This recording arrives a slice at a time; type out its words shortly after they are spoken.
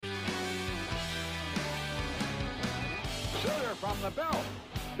the belt,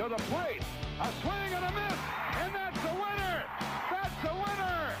 to the plate, a swing and a miss, and that's the winner! That's the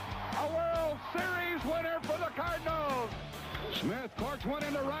winner! A World Series winner for the Cardinals! Smith corks one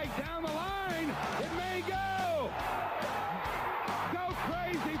into right down the line. It may go! Go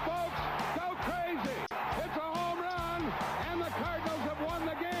crazy, folks! Go crazy! It's a home run, and the Cardinals have won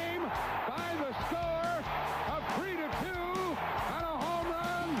the game by the score of 3-2, and a home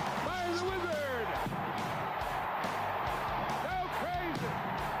run by the Wizard! Go crazy!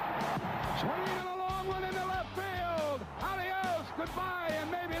 Swinging a long one into left field! Adios! Goodbye!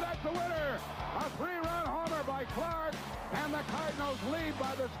 And maybe that's the winner! A 3-run homer by Clark! And the Cardinals lead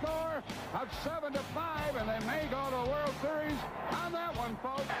by the score of 7-5, and they may go to the World Series on that one,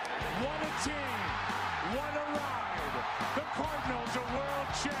 folks. What a team. What a ride. The Cardinals are world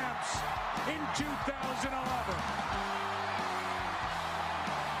champs in 2011.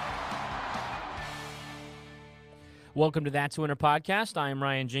 Welcome to That's a Winner podcast. I am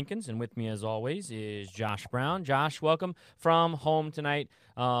Ryan Jenkins, and with me, as always, is Josh Brown. Josh, welcome from home tonight.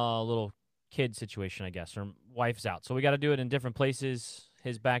 A little kid situation, I guess. Her wife's out, so we got to do it in different places.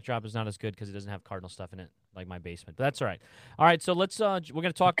 His backdrop is not as good because it doesn't have Cardinal stuff in it, like my basement. But that's all right. All right, so let's. We're going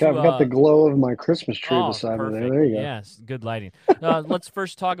to talk. I've got the glow of my Christmas tree beside me there. There you go. Yes, good lighting. Let's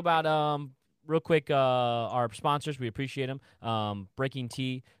first talk about real quick our sponsors. We appreciate them. Breaking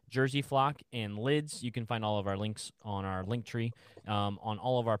Tea, Jersey Flock, and Lids. You can find all of our links on our link tree on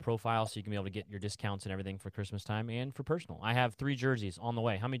all of our profiles, so you can be able to get your discounts and everything for Christmas time and for personal. I have 3 jerseys on the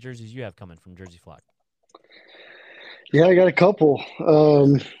way. How many jerseys do you have coming from Jersey Flock? Yeah, I got a couple.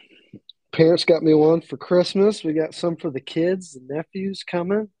 Parents got me one for Christmas. We got some for the kids, the nephews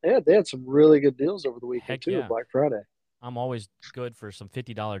coming. Yeah, they had some really good deals over the weekend Heck too, yeah. Black Friday. I'm always good for some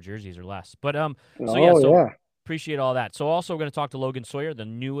 $50 jerseys or less. But appreciate all that. So also we're going to talk to Logan Sawyer, the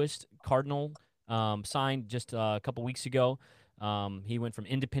newest Cardinal, signed just a couple weeks ago. He went from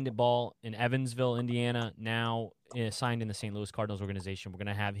independent ball in Evansville, Indiana, now signed in the St. Louis Cardinals organization. We're going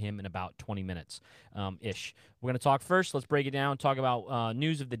to have him in about 20 minutes ish. We're going to talk first. Let's break it down. Talk about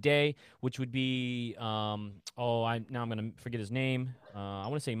news of the day, which would be I'm going to forget his name. I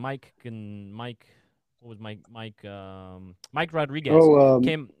want to say Mike. What was Mike Rodriguez?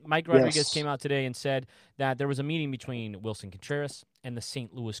 Mike Rodriguez came out today and said that there was a meeting between Wilson Contreras and the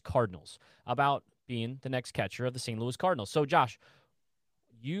St. Louis Cardinals about being the next catcher of the St. Louis Cardinals. So, Josh,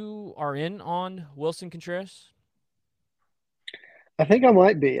 you are in on Wilson Contreras? I think I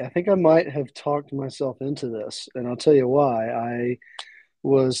might be. I think I might have talked myself into this, and I'll tell you why. I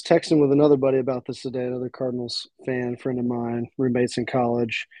was texting with another buddy about this today, another Cardinals friend of mine, roommates in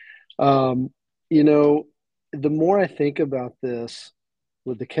college. You know, the more I think about this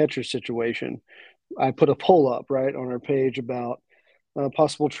with the catcher situation, I put a poll up right on our page about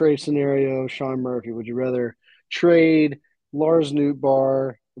possible trade scenario. Sean Murphy, would you rather trade Lars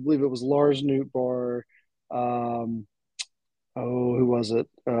Nootbaar? I believe it was Lars Nootbaar. Who was it?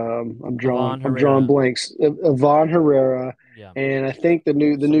 I'm drawing blanks. Ivan Herrera, yeah. And I think the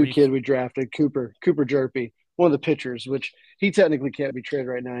new kid we drafted, Cooper Jerpy, one of the pitchers, which he technically can't be traded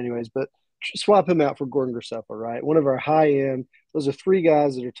right now, anyways. But swap him out for Gordon Graceffa, right? One of our high end. Those are 3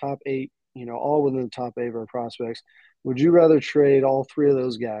 guys that are top 8. All within the top 8 of our prospects. Would you rather trade all 3 of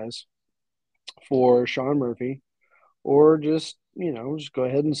those guys for Sean Murphy, or just go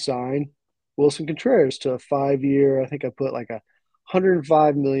ahead and sign Wilson Contreras to a 5-year, I think I put like a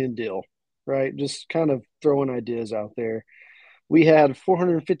 $105 million deal, right? Just kind of throwing ideas out there. We had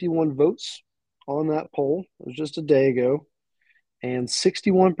 451 votes on that poll. It was just a day ago. And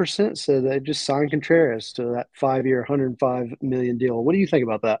 61% said they just signed Contreras to that 5-year, $105 million deal. What do you think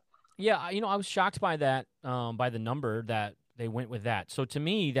about that? Yeah, I was shocked by that, by the number that they went with that. So to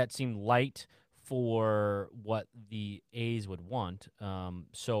me, that seemed light for what the A's would want.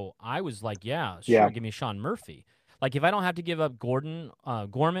 So I was like, sure, give me Sean Murphy. Like, if I don't have to give up Gorman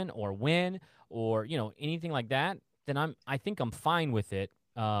or Wynn or, anything like that, then I think I'm fine with it.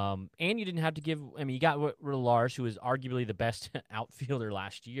 And you didn't have to you got rid of Lars, who was arguably the best outfielder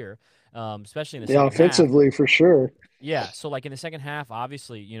last year, especially in the second offensively half. For sure. Yeah, so like in the second half,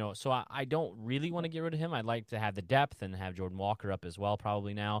 obviously, so I don't really want to get rid of him. I'd like to have the depth and have Jordan Walker up as well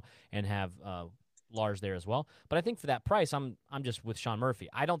probably now and have Lars there as well. But I think for that price, I'm just with Sean Murphy.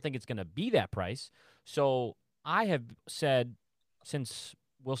 I don't think it's going to be that price. So I have said, since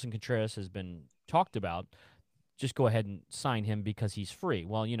Wilson Contreras has been talked about, just go ahead and sign him because he's free.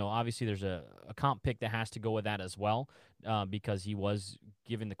 Well, obviously there's a comp pick that has to go with that as well because he was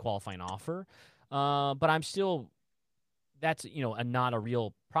given the qualifying offer. But I'm still, that's, not a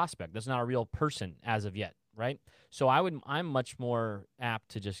real prospect. That's not a real person as of yet, right? So I'm much more apt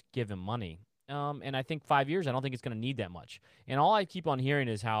to just give him money. And I think 5 years, I don't think it's going to need that much. And all I keep on hearing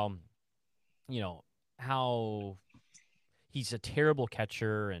is how, how he's a terrible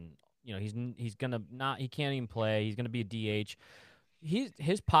catcher, and he's gonna not he can't even play. He's gonna be a DH.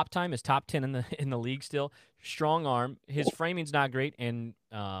 His pop time is top 10 in the league still. Strong arm. His framing's not great. And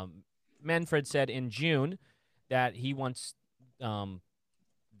Manfred said in June that he wants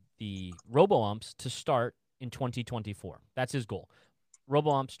the robo-umps to start in 2024. That's his goal.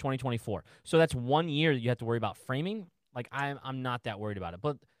 Robo-umps 2024. So that's 1 year that you have to worry about framing. Like I'm not that worried about it.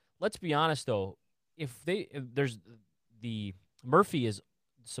 But let's be honest though, if there's the Murphy is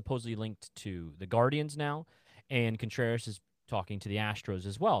supposedly linked to the Guardians now, and Contreras is talking to the Astros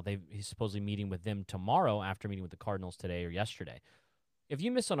as well. He's supposedly meeting with them tomorrow after meeting with the Cardinals today or yesterday. If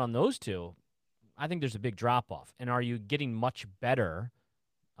you miss out on those two, I think there's a big drop-off. And are you getting much better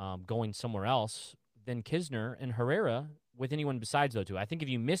going somewhere else than Kisner and Herrera with anyone besides those two? I think if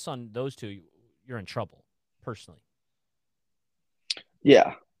you miss on those two, you're in trouble, personally.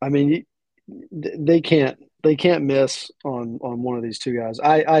 Yeah. I mean, they can't miss on one of these two guys.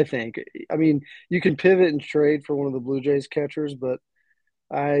 I think. I mean, you can pivot and trade for one of the Blue Jays catchers, but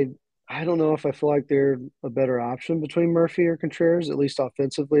I don't know if I feel like they're a better option between Murphy or Contreras, at least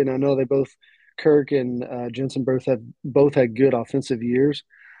offensively. And I know they both, Kirk and Jensen, both had good offensive years,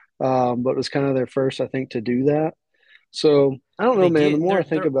 but it was kind of their first, I think, to do that. So I don't know, man. The more I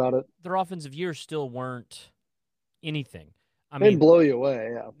think about it, their offensive years still weren't anything. I mean, blow you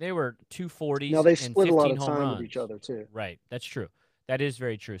away. Yeah, they were 240s. Now they split a lot of time with each other too. Right, that's true. That is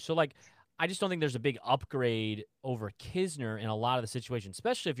very true. So, like, I just don't think there's a big upgrade over Kisner in a lot of the situations,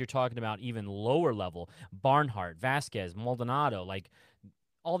 especially if you're talking about even lower level Barnhart, Vasquez, Maldonado, like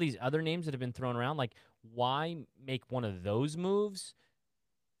all these other names that have been thrown around. Like, why make one of those moves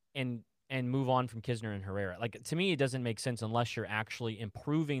and move on from Kisner and Herrera? Like, to me, it doesn't make sense unless you're actually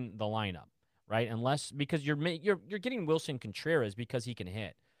improving the lineup. Right, because you're getting Wilson Contreras because he can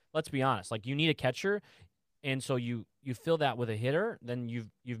hit. Let's be honest. Like, you need a catcher, and so you fill that with a hitter, then you've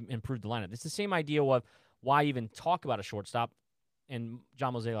improved the lineup. It's the same idea of why even talk about a shortstop. And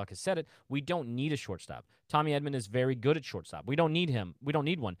John Mozeliak has said it. We don't need a shortstop. Tommy Edman is very good at shortstop. We don't need him. We don't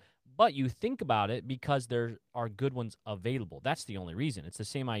need one. But you think about it because there are good ones available. That's the only reason. It's the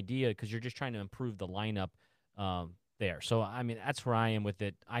same idea because you're just trying to improve the lineup there. So, I mean, that's where I am with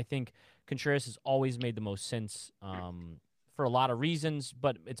it. I think Contreras has always made the most sense for a lot of reasons,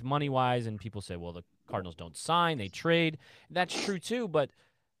 but it's money-wise, and people say, well, the Cardinals don't sign, they trade. That's true, too, but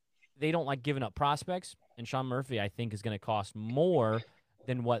they don't like giving up prospects, and Sean Murphy, I think, is going to cost more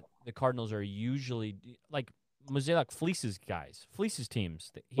than what the Cardinals are usually – like, Mozeliak fleeces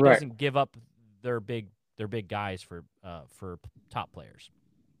teams. He doesn't give up their big guys for top players.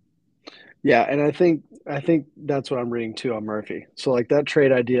 Yeah, and I think that's what I'm reading too on Murphy. So like that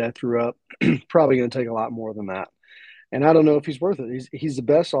trade idea I threw up, probably going to take a lot more than that. And I don't know if he's worth it. He's the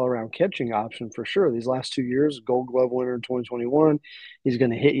best all around catching option for sure. These last 2 years, Gold Glove winner in 2021, he's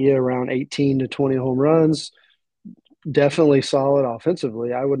going to hit you around 18 to 20 home runs. Definitely solid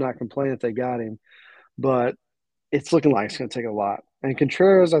offensively. I would not complain if they got him, but it's looking like it's going to take a lot. And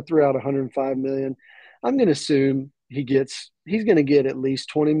Contreras, I threw out 105 million. I'm going to assume he's going to get at least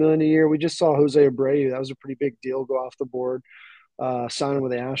 20 million a year. We just saw Jose Abreu. That was a pretty big deal, go off the board, signing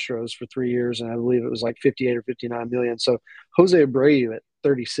with the Astros for 3 years. And I believe it was like 58 or 59 million. So Jose Abreu at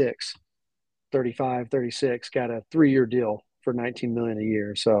 36, got a 3-year deal for 19 million a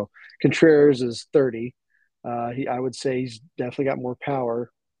year. So Contreras is 30. I would say he's definitely got more power,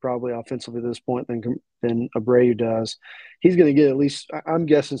 probably offensively at this point than Abreu does. He's going to get at least, I'm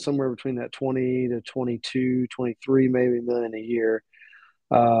guessing, somewhere between that 20 to 22, 23 maybe million a year.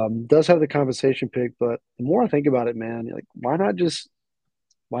 Does have the compensation pick, but the more I think about it, man, like why not just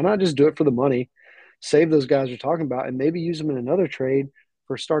do it for the money, save those guys you're talking about, and maybe use them in another trade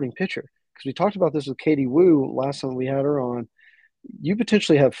for a starting pitcher? Because we talked about this with Katie Woo last time we had her on. You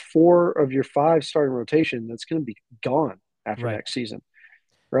potentially have 4 of your 5 starting rotation that's going to be gone after next season,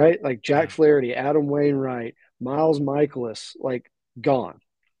 right? Like Jack Flaherty, Adam Wainwright, Miles Michaelis, like gone.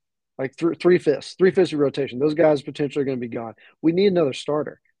 Like three-fifths of your rotation. Those guys potentially are going to be gone. We need another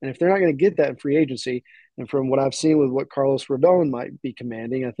starter. And if they're not going to get that in free agency, and from what I've seen with what Carlos Rodon might be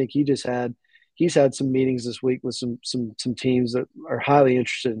commanding, I think he's had some meetings this week with some teams that are highly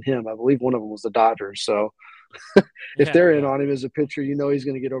interested in him. I believe one of them was the Dodgers. So if they're in on him as a pitcher, you know he's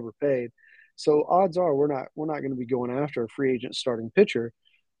going to get overpaid. So odds are we're not going to be going after a free agent starting pitcher.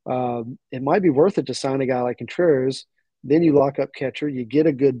 It might be worth it to sign a guy like Contreras. Then you lock up catcher. You get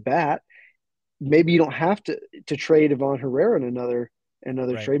a good bat. Maybe you don't have to trade Ivan Herrera in another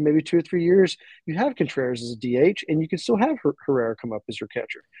another trade, maybe 2 or 3 years, you have Contreras as a DH, and you can still have Herrera come up as your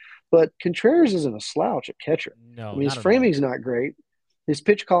catcher. But Contreras isn't a slouch at catcher. No, I mean, his framing's not great. His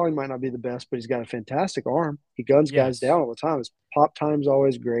pitch calling might not be the best, but he's got a fantastic arm. He guns guys down all the time. His pop time's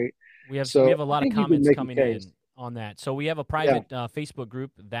always great. We have a lot of comments coming in on that. So we have a private Facebook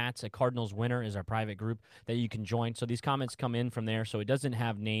group. That's a Cardinals Winner is our private group that you can join. So these comments come in from there. So it doesn't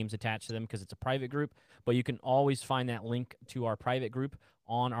have names attached to them because it's a private group, but you can always find that link to our private group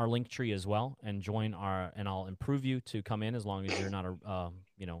on our link tree as well and join and I'll improve you to come in as long as you're not a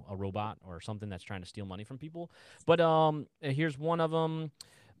robot or something that's trying to steal money from people. But here's one of them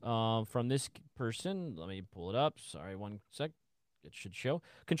from this person. Let me pull it up. Sorry, one sec. It should show.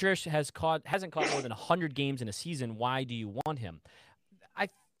 Contreras hasn't caught more than 100 games in a season. Why do you want him?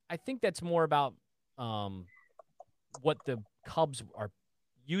 I think that's more about what the Cubs are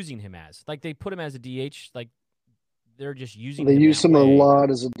using him as. Like they put him as a DH. Like they're just using. They use him a lot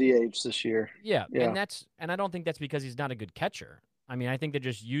as a DH this year. Yeah, and I don't think that's because he's not a good catcher. I mean, I think they're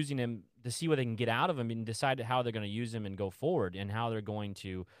just using him to see what they can get out of him and decide how they're going to use him and go forward and how they're going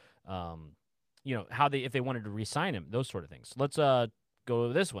to. If they wanted to re-sign him, those sort of things. Let's go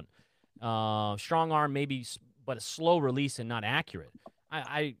to this one. Strong arm, maybe, but a slow release and not accurate.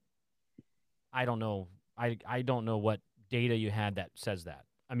 I don't know. I don't know what data you had that says that.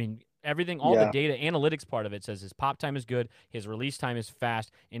 I mean, the data analytics part of it says his pop time is good, his release time is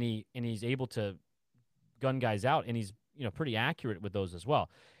fast, and he's able to gun guys out, and he's pretty accurate with those as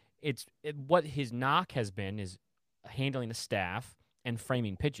well. What his knock has been is handling the staff and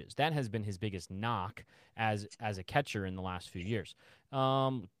framing pitches. That has been his biggest knock as a catcher in the last few years.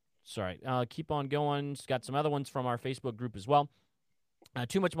 Keep on going. Got some other ones from our Facebook group as well.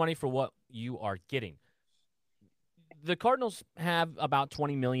 Too much money for what you are getting. The Cardinals have about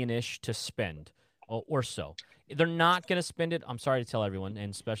 $20 million-ish to spend or so. They're not going to spend it. I'm sorry to tell everyone,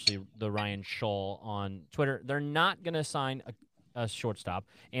 and especially the Ryan Shaw on Twitter, they're not going to sign a shortstop.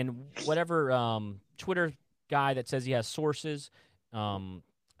 And whatever Twitter guy that says he has sources,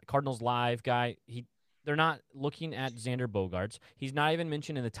 Cardinals Live guy, they're not looking at Xander Bogaerts. He's not even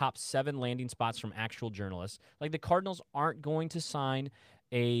mentioned in the top 7 landing spots from actual journalists. Like the Cardinals aren't going to sign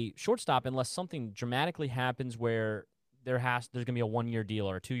a shortstop unless something dramatically happens where there's going to be a 1-year deal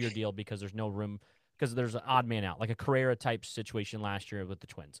or a 2-year deal because there's no room because there's an odd man out, like a Carrera type situation last year with the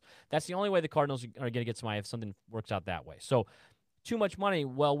Twins. That's the only way the Cardinals are going to get somebody if something works out that way. So too much money.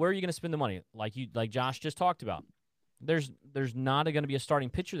 Well, where are you going to spend the money? Like Josh just talked about. There's not going to be a starting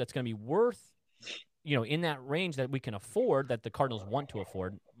pitcher that's going to be worth, in that range that we can afford, that the Cardinals want to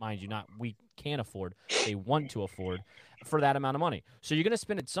afford. Mind you, not we can afford. They want to afford for that amount of money. So you're going to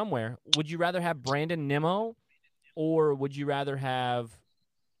spend it somewhere. Would you rather have Brandon Nimmo or would you rather have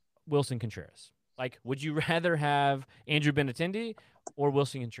Wilson Contreras? Like, would you rather have Andrew Benintendi or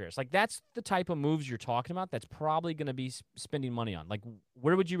Wilson Contreras? Like, that's the type of moves you're talking about that's probably going to be spending money on. Like,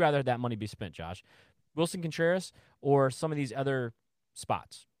 where would you rather that money be spent, Josh? Wilson Contreras or some of these other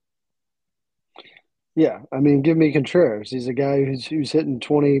spots? Yeah, I mean, give me Contreras. He's a guy who's hitting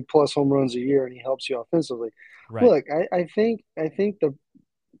 20-plus home runs a year, and he helps you offensively. Right. Look, I think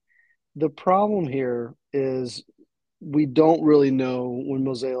the problem here is we don't really know when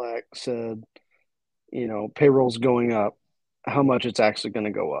Mozeliak said, payroll's going up, how much it's actually going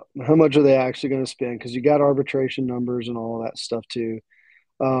to go up. How much are they actually going to spend? Because you got arbitration numbers and all of that stuff too.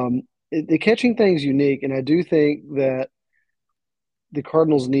 The catching thing's unique, and I do think that the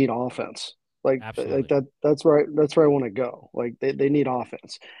Cardinals need offense. That's where I want to go. Like they need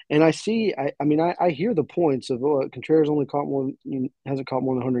offense, and I hear the points of Contreras hasn't caught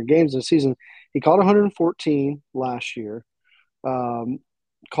more than 100 games this season. He caught 114 last year.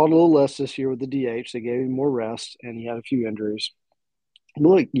 Caught a little less this year with the DH. They gave him more rest, and he had a few injuries. But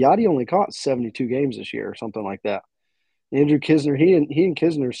look, Yadi only caught 72 games this year, or something like that. Andrew Knizner, he and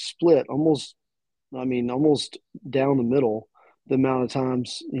Knizner split almost down the middle the amount of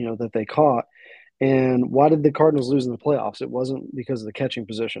times that they caught. And why did the Cardinals lose in the playoffs? It wasn't because of the catching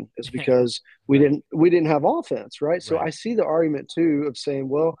position. It's because we didn't have offense, right? So I see the argument too of saying,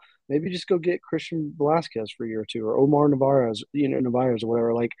 well, maybe just go get Christian Velasquez for a year or two, or Omar Narvaez, or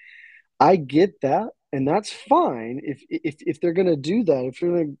whatever. Like, I get that, and that's fine if they're going to do that.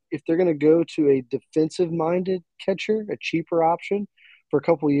 If they're going to go to a defensive-minded catcher, a cheaper option for a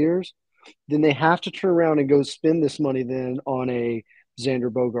couple of years, then they have to turn around and go spend this money then on a Xander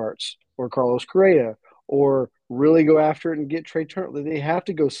Bogaerts or Carlos Correa, or really go after it and get Trey Turner. They have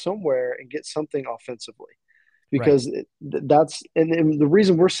to go somewhere and get something offensively, because that's and the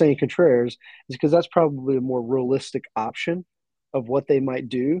reason we're saying Contreras is because that's probably a more realistic option of what they might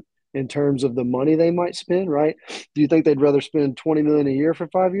do in terms of the money they might spend, right? Do you think they'd rather spend $20 million a year for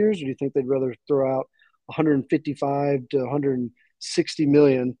 5 years, or do you think they'd rather throw out 155 to 160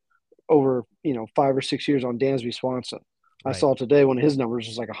 million over 5 or 6 years on Dansby Swanson? I saw today one of his numbers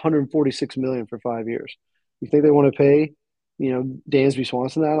was like 146 million for 5 years. You think they want to pay Dansby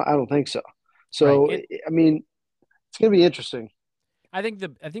Swanson that? I don't think so. So I mean, it's going to be interesting. I think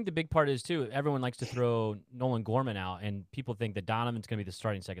the big part is too, everyone likes to throw Nolan Gorman out, and people think that Donovan's going to be the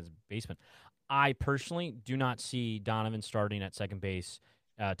starting second baseman. I personally do not see Donovan starting at second base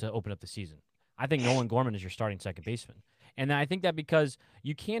to open up the season. I think Nolan Gorman is your starting second baseman, and I think that because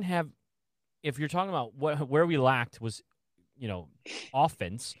you can't have, if you're talking about where we lacked was,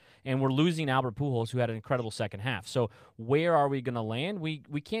 offense, and we're losing Albert Pujols, who had an incredible second half. So where are we going to land? We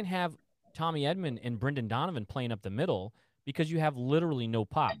can't have Tommy Edman and Brendan Donovan playing up the middle, because you have literally no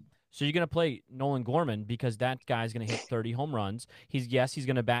pop. So you're going to play Nolan Gorman because that guy's going to hit 30 home runs. He's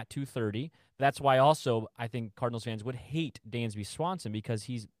going to bat 230. That's why also I think Cardinals fans would hate Dansby Swanson, because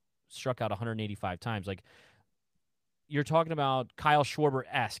he's struck out 185 times. Like, you're talking about Kyle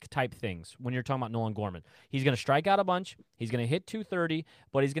Schwarber-esque type things when you're talking about Nolan Gorman. He's going to strike out a bunch. He's going to hit 230,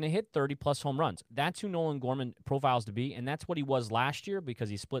 but he's going to hit 30-plus home runs. That's who Nolan Gorman profiles to be, and that's what he was last year, because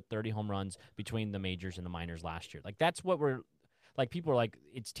he split 30 home runs between the majors and the minors last year. Like, that's what people are like,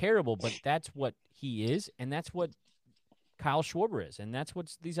 it's terrible, but that's what he is, and that's what Kyle Schwarber is, and that's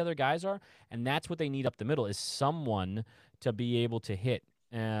what these other guys are, and that's what they need up the middle, is someone to be able to hit.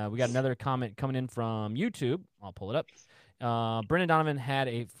 We got another comment coming in from YouTube. I'll pull it up. Brendan Donovan had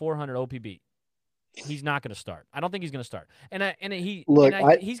a 400 OPB. He's not going to start. I don't think he's going to start. He's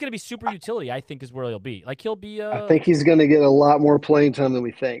going to be super utility, I think, is where he'll be. Like, he'll be. I think he's going to get a lot more playing time than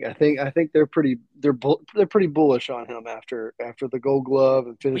we think. I think they're pretty bullish on him after the Gold Glove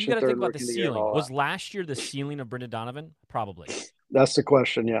and finishing third. But you got to think about the ceiling. Was last year the ceiling of Brendan Donovan? Probably. That's the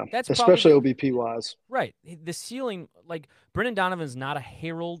question, yeah. That's especially OBP wise. Right. The ceiling, like, Brendan Donovan's not a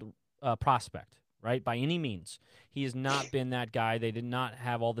herald prospect, right, by any means. He has not been that guy. They did not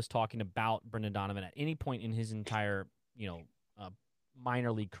have all this talking about Brendan Donovan at any point in his entire,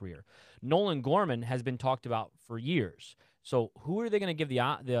 minor league career. Nolan Gorman has been talked about for years. So who are they going to give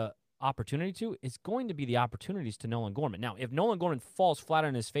the opportunity to? It's going to be the opportunities to Nolan Gorman. Now, if Nolan Gorman falls flat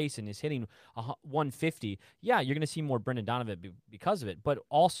on his face and is hitting 150, yeah, you're going to see more Brendan Donovan because of it. But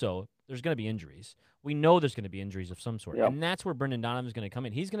also, there's going to be injuries. We know there's going to be injuries of some sort. Yep. And that's where Brendan Donovan is going to come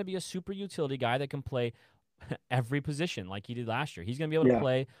in. He's going to be a super utility guy that can play every position like he did last year. He's going to be able to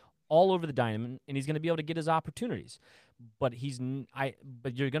play all over the diamond, and he's going to be able to get his opportunities. But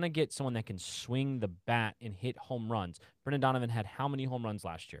but you're going to get someone that can swing the bat and hit home runs. Brendan Donovan had how many home runs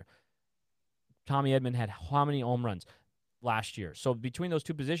last year? Tommy Edman had how many home runs last year? So between those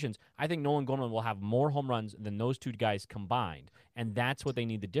two positions, I think Nolan Gorman will have more home runs than those two guys combined, and that's what they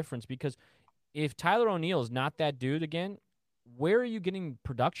need the difference, because if Tyler O'Neill is not that dude again, where are you getting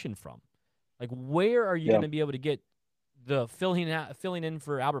production from? Like, where are you going to be able to get the filling in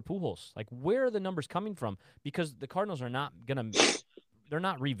for Albert Pujols? Like, where are the numbers coming from? Because the Cardinals are not they're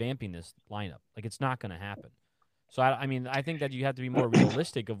not revamping this lineup. Like, it's not going to happen. So I think that you have to be more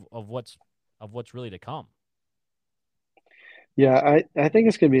realistic of what's really to come. Yeah, I think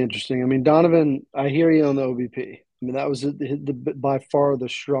it's going to be interesting. I mean, Donovan, I hear you on the OBP. I mean, that was by far the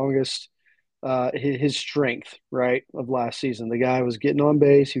strongest, his strength, right, of last season. The guy was getting on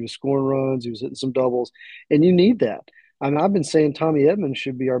base. He was scoring runs. He was hitting some doubles. And you need that. I mean, I've been saying Tommy Edman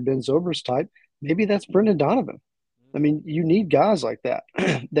should be our Ben Zobrist type. Maybe that's Brendan Donovan. I mean, you need guys like that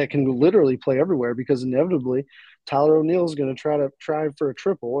that can literally play everywhere, because inevitably Tyler O'Neill is going to try for a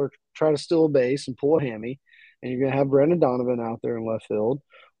triple or try to steal a base and pull a hammy, and you're going to have Brendan Donovan out there in left field,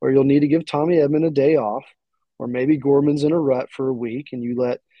 or you'll need to give Tommy Edman a day off, or maybe Gorman's in a rut for a week and you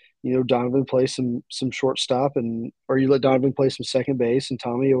let Donovan play some shortstop, or you let Donovan play some second base and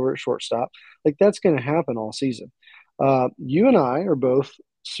Tommy over at shortstop. Like, that's going to happen all season. You and I are both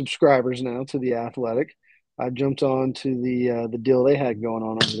subscribers now to The Athletic. I jumped on to the deal they had going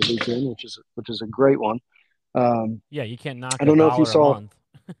on over the weekend, which is a great one. You can't knock. I don't know if you saw. A month.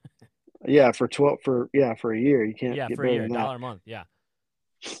 for a year you can't. Get for a year, $1 a month. Yeah.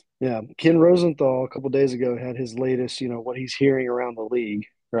 Yeah, Ken Rosenthal a couple of days ago had his latest, what he's hearing around the league.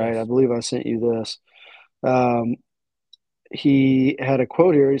 Right, yes. I believe I sent you this. He had a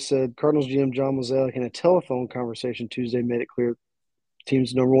quote here. He said, Cardinals GM John Mozeliak in a telephone conversation Tuesday made it clear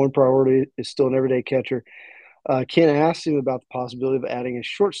team's number one priority is still an everyday catcher. Ken asked him about the possibility of adding a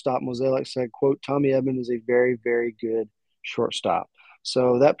shortstop. Mozeliak said, quote, Tommy Edman is a very, very good shortstop.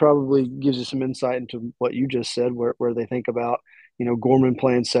 So that probably gives you some insight into what you just said, where they think about, Gorman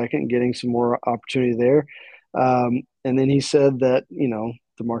playing second and getting some more opportunity there. And then he said that,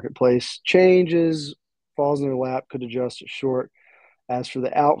 the marketplace changes, falls in their lap, could adjust it short. As for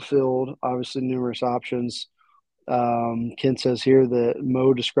the outfield, obviously numerous options. Ken says here that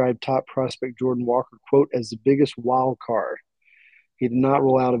Mo described top prospect Jordan Walker, quote, as the biggest wild card. He did not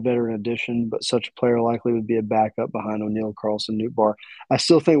rule out a veteran addition, but such a player likely would be a backup behind O'Neill, Carlson, Nootbaar. I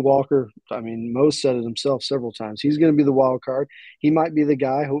still think Walker, Mo said it himself several times. He's going to be the wild card. He might be the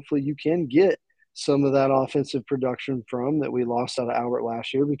guy. Hopefully you can get some of that offensive production from that we lost out of Albert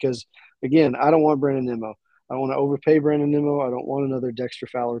last year because, again, I don't want Brandon Nimmo. I don't want to overpay Brandon Nimmo. I don't want another Dexter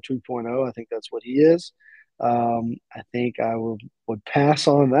Fowler 2.0. I think that's what he is. I think I would pass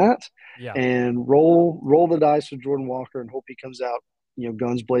on that and roll the dice with Jordan Walker and hope he comes out,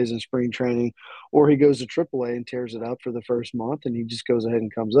 guns blazing spring training, or he goes to AAA and tears it up for the first month and he just goes ahead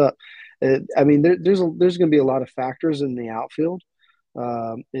and comes up. There's going to be a lot of factors in the outfield.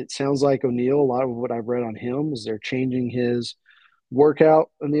 It sounds like O'Neill, a lot of what I've read on him is they're changing his workout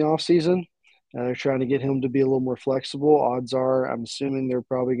in the off season. They're trying to get him to be a little more flexible. Odds are, I'm assuming they're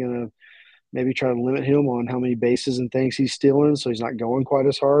probably going to maybe try to limit him on how many bases and things he's stealing so he's not going quite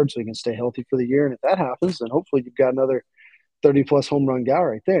as hard so he can stay healthy for the year. And if that happens, then hopefully you've got another 30-plus home run guy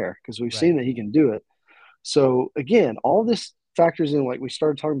right there because we've seen that he can do it. So, again, all this factors in, like we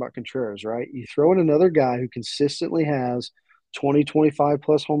started talking about Contreras, right? You throw in another guy who consistently has 20,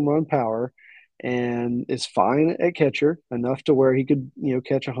 25-plus home run power and is fine at catcher, enough to where he could,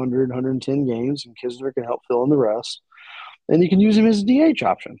 catch 100, 110 games, and Kisner can help fill in the rest. And you can use him as a DH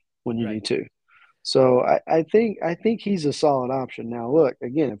option when you need to. So I think he's a solid option. Now, look,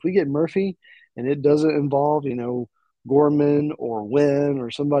 again, if we get Murphy and it doesn't involve, Gorman or Wynn or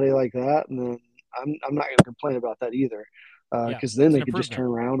somebody like that, and then I'm not going to complain about that either because then they could just turn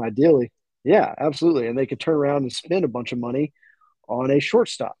around ideally. Yeah, absolutely. And they could turn around and spend a bunch of money on a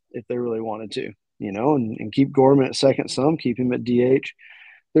shortstop if they really wanted to, and keep Gorman at second some, keep him at DH.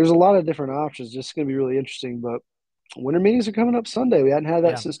 There's a lot of different options. It's going to be really interesting, but winter meetings are coming up Sunday. We hadn't had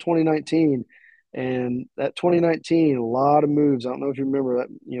that since 2019. And that 2019, a lot of moves. I don't know if you remember that,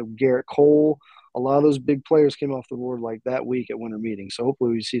 Garrett Cole, a lot of those big players came off the board like that week at winter meetings. So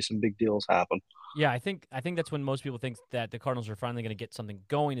hopefully we see some big deals happen. Yeah, I think that's when most people think that the Cardinals are finally going to get something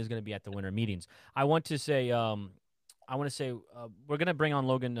going is going to be at the winter meetings. I want to say we're going to bring on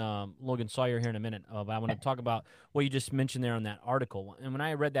Logan Sawyer here in a minute. But I want to talk about what you just mentioned there on that article. And when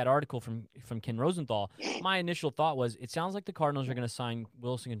I read that article from Ken Rosenthal, my initial thought was it sounds like the Cardinals are going to sign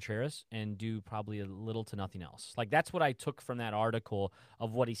Wilson Contreras and do probably a little to nothing else. Like that's what I took from that article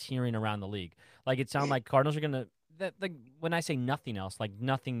of what he's hearing around the league. Like it sounded like Cardinals are going to when I say nothing else, like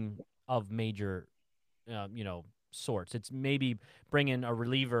nothing of major, sorts. It's maybe bring in a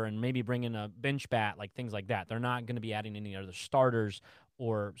reliever and maybe bring in a bench bat, like things like that. They're not going to be adding any other starters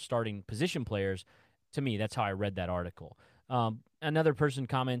or starting position players. To me, that's how I read that article. Another person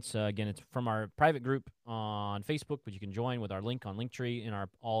comments, again, it's from our private group on Facebook, but you can join with our link on Linktree in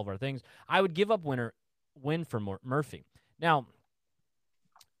all of our things. I would give up Wynn for Murphy. Now,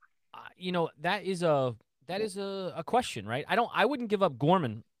 that is a question, right? I wouldn't give up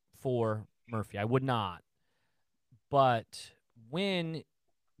Gorman for Murphy. I would not. But Wynn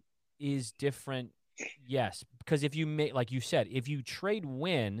is different, yes, because if you like you said, if you trade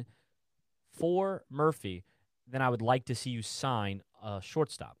Wynn for Murphy, then I would like to see you sign a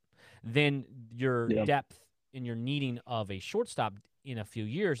shortstop. Then your depth in your needing of a shortstop in a few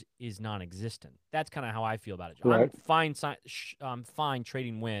years is non-existent. That's kind of how I feel about it. Right. I'm fine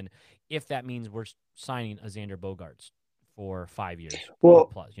trading Wynn if that means we're signing a Xander Bogaerts for 5 years. Well,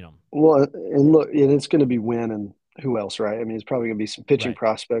 plus, Well, and look, and it's going to be Wynn and who else, right? I mean, it's probably going to be some pitching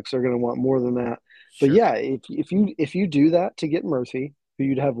prospects. They're going to want more than that. Sure. But yeah, if you do that to get Murphy, who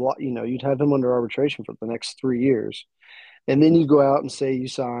you'd have him under arbitration for the next 3 years, and then you go out and say you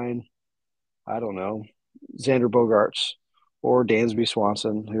sign, I don't know, Xander Bogaerts or Dansby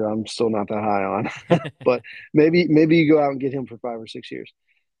Swanson, who I'm still not that high on, but maybe you go out and get him for 5 or 6 years.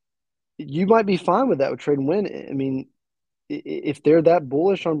 You might be fine with that with trading Wynn. I mean, if they're that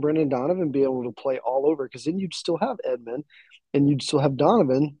bullish on Brendan Donovan being able to play all over, because then you'd still have Edman and you'd still have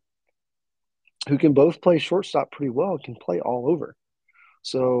Donovan, who can both play shortstop pretty well, can play all over.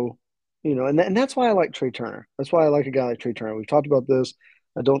 So, and that's why I like Trey Turner. That's why I like a guy like Trey Turner. We've talked about this.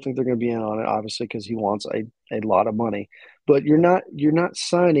 I don't think they're going to be in on it, obviously, because he wants a lot of money. But you're not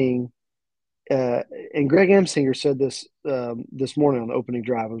signing. And Greg Amsinger said this this morning on the opening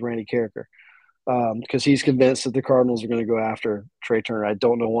drive with Randy Carricker. Because he's convinced that the Cardinals are going to go after Trey Turner. I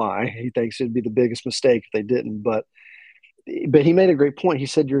don't know why. He thinks it'd be the biggest mistake if they didn't. But he made a great point. He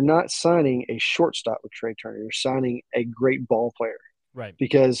said you're not signing a shortstop with Trey Turner. You're signing a great ball player. Right.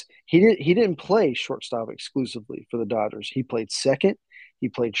 Because he didn't play shortstop exclusively for the Dodgers. He played second. he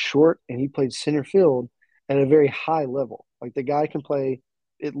played short, and he played center field at a very high level. Like the guy can play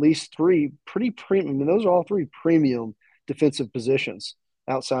at least three pretty premium. I mean, those are all three premium defensive positions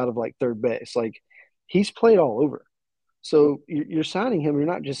outside of like third base. Like he's played all over. So you're signing him. You're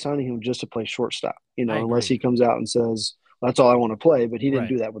not just signing him just to play shortstop, unless he comes out and says, that's all I want to play. But he didn't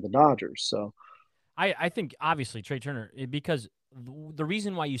do that with the Dodgers. So I think obviously Trey Turner, because the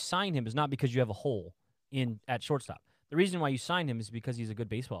reason why you sign him is not because you have a hole at shortstop. The reason why you sign him is because he's a good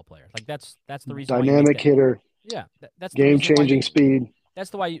baseball player. Like that's the reason. Dynamic hitter. Yeah, that's game-changing speed.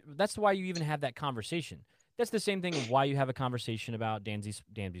 That's why you even have that conversation. That's the same thing of why you have a conversation about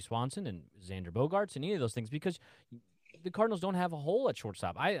Dansby Swanson and Xander Bogaerts and any of those things, because the Cardinals don't have a hole at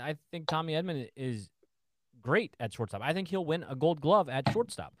shortstop. I think Tommy Edman is great at shortstop. I think he'll win a Gold Glove at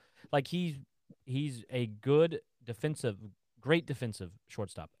shortstop. Like he's a great defensive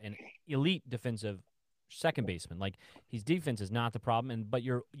shortstop, an elite defensive second baseman. Like his defense is not the problem, but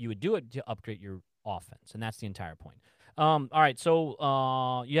you would do it to upgrade your offense, and that's the entire point. All right,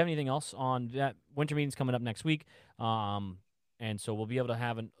 so you have anything else on that? Winter meeting's coming up next week, and so we'll be able to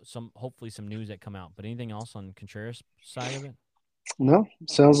have hopefully some news that come out. But anything else on Contreras' side of it? No,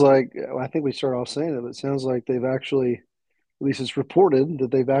 sounds like, I think we started off saying it, but it sounds like they've actually, at least it's reported that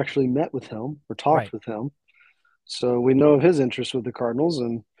they've actually met with him or talked with him. So we know of his interest with the Cardinals.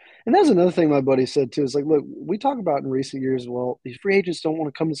 And that's another thing my buddy said too, is like, look, we talk about in recent years, well, these free agents don't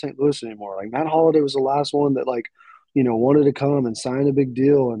want to come to St. Louis anymore. Like Matt Holliday was the last one that wanted to come and sign a big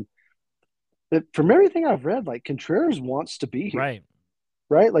deal. And from everything I've read, like Contreras wants to be here.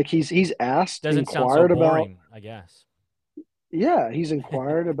 Right? Like he's asked, doesn't inquired sound so boring, about, I guess. Yeah, he's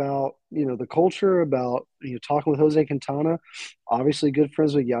inquired about, the culture, about, talking with Jose Quintana, obviously good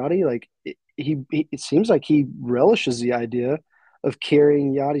friends with Yadi. Like it seems like he relishes the idea of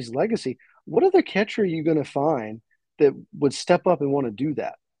carrying Yadi's legacy. What other catcher are you going to find that would step up and want to do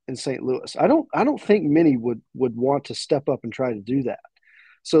that in St. Louis? I don't think many would want to step up and try to do that.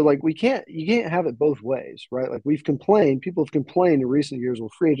 So like you can't have it both ways, right? Like people have complained in recent years,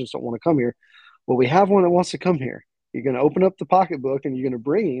 well, free agents don't want to come here. Well, we have one that wants to come here. You're going to open up the pocketbook and you're going to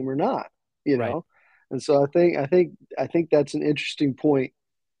bring him or not, know? And so I think that's an interesting point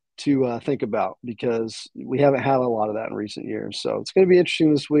to think about, because we haven't had a lot of that in recent years. So it's going to be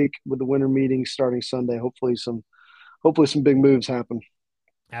interesting this week with the winter meeting starting Sunday. Hopefully some big moves happen.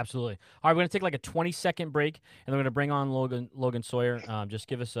 Absolutely. All right, we're going to take like a 20-second break, and we're going to bring on Logan Sawyer. Just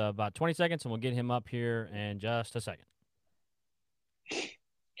give us about 20 seconds, and we'll get him up here in just a second.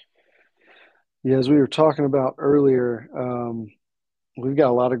 Yeah, as we were talking about earlier, we've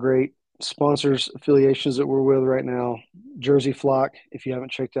got a lot of great sponsors, affiliations that we're with right now. Jersey Flock, if you haven't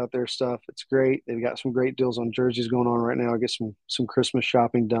checked out their stuff, it's great. They've got some great deals on jerseys going on right now. Get some Christmas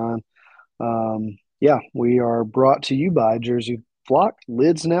shopping done. We are brought to you by Jersey Flock.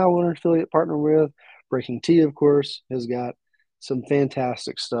 Lids now, we're an affiliate partner with. Breaking Tea, of course, has got some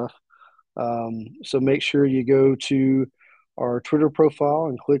fantastic stuff. So make sure you go to our Twitter profile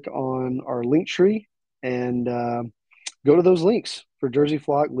and click on our link tree and go to those links for Jersey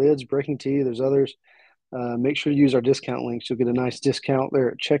Flock, Lids, Breaking Tea. There's others. Make sure to use our discount links. You'll get a nice discount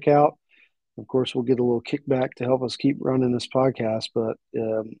there at checkout. Of course, we'll get a little kickback to help us keep running this podcast. But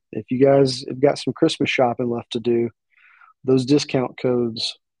if you guys have got some Christmas shopping left to do, those discount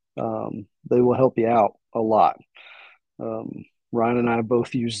codes, they will help you out a lot. Ryan and I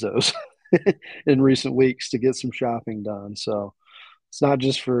both used those in recent weeks to get some shopping done. So it's not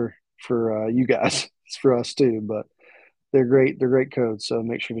just for you guys, it's for us too, but they're great. They're great codes. So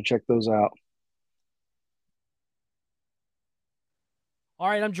make sure to check those out. All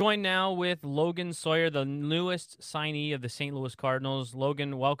right, I'm joined now with Logan Sawyer, the newest signee of the St. Louis Cardinals.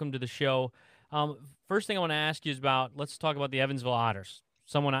 Logan, welcome to the show. First thing I want to ask you is let's talk about the Evansville Otters.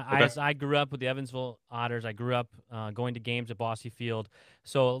 I grew up with the Evansville Otters. I grew up going to games at Bosse Field.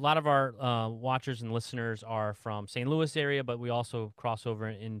 So a lot of our watchers and listeners are from St. Louis area, but we also cross over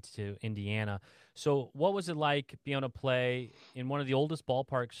into Indiana. So what was it like being able to play in one of the oldest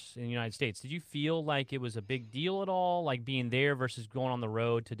ballparks in the United States? Did you feel like it was a big deal at all, like being there versus going on the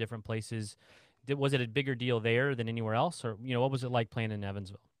road to different places? Was it a bigger deal there than anywhere else? Or, what was it like playing in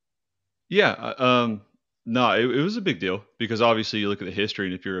Evansville? Yeah, no, it was a big deal because obviously you look at the history,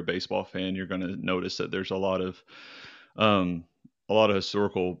 and if you're a baseball fan, you're going to notice that there's a lot of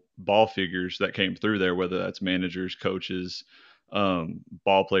historical ball figures that came through there, whether that's managers, coaches,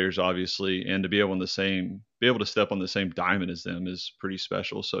 ball players, obviously, and to be able to step on the same diamond as them is pretty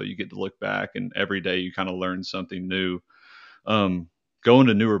special. So you get to look back, and every day you kind of learn something new. Going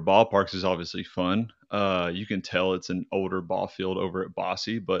to newer ballparks is obviously fun. You can tell it's an older ball field over at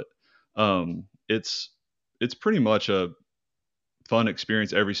Bosse, but it's pretty much a fun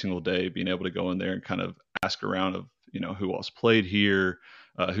experience every single day, being able to go in there and kind of ask around of, who else played here,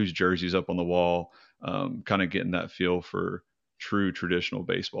 whose jersey's up on the wall, kind of getting that feel for true traditional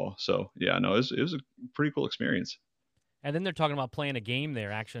baseball. So yeah, no, it was a pretty cool experience. And then they're talking about playing a game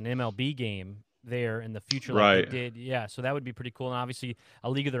there, actually an MLB game there in the future, like right. they did. Yeah, so that would be pretty cool. And obviously, a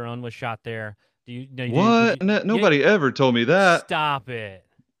League of Their Own was shot there. What? Nobody ever told me that. Stop it.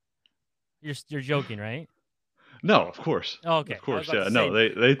 You're joking, right? No, of course. Oh, okay. Of course, yeah. No,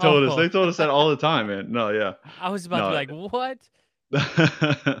 they told us that all the time, man. No, yeah. I was about to be like, what?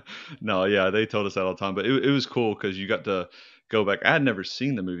 No, yeah, they told us that all the time, but it was cool because you got to go back. I had never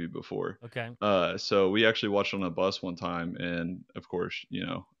seen the movie before. Okay. So we actually watched on a bus one time, and of course,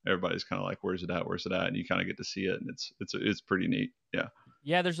 everybody's kind of like, "Where's it at? Where's it at?" And you kind of get to see it, and it's pretty neat. Yeah.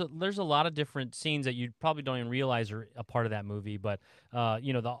 Yeah, there's a lot of different scenes that you probably don't even realize are a part of that movie, but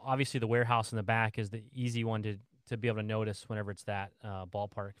obviously the warehouse in the back is the easy one to be able to notice whenever it's that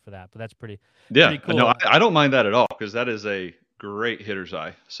ballpark for that. But that's pretty cool. No, I don't mind that at all because that is a great hitter's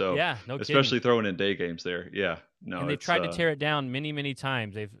eye. So yeah, no especially kidding. throwing in day games there. Yeah, no. And they tried to tear it down many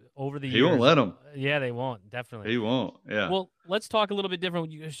times. They've over the years. He won't let them. Yeah, they won't. Definitely. He won't. Yeah. Well, let's talk a little bit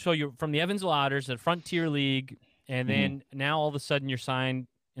different. So you're from the Evansville Otters, the Frontier League, and then now all of a sudden you're signed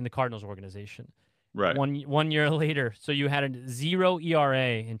in the Cardinals organization. Right. 1 year later. So you had a 0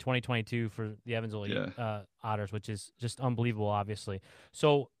 ERA in 2022 for the Evansville Otters, which is just unbelievable, obviously.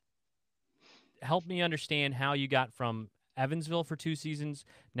 So help me understand how you got from Evansville for 2 seasons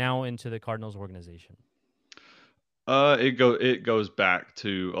now into the Cardinals organization. It goes back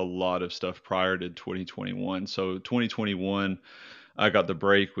to a lot of stuff prior to 2021. So 2021, I got the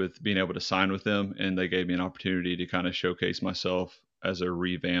break with being able to sign with them, and they gave me an opportunity to kind of showcase myself as a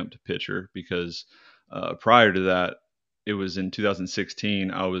revamped pitcher because prior to that, it was in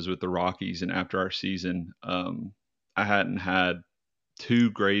 2016, I was with the Rockies, and after our season, I hadn't had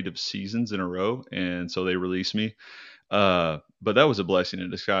 2 great of seasons in a row, and so they released me. But that was a blessing in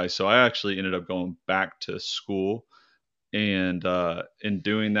disguise. So I actually ended up going back to school, and in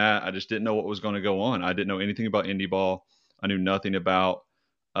doing that, I just didn't know what was going to go on. I didn't know anything about indie ball. I knew nothing about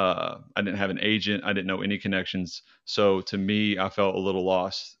I didn't have an agent. I didn't know any connections. So to me, I felt a little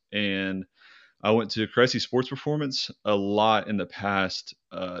lost. And I went to Cressy Sports Performance a lot in the past,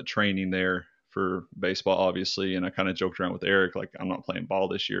 training there for baseball, obviously. And I kind of joked around with Eric, like, I'm not playing ball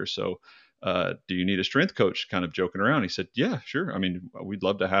this year. So do you need a strength coach? Kind of joking around. He said, yeah, sure. I mean, we'd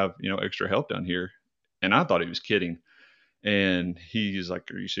love to have, extra help down here. And I thought he was kidding. And he's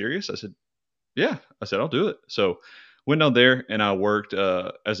like, are you serious? I said, yeah. I said, I'll do it. So went down there and I worked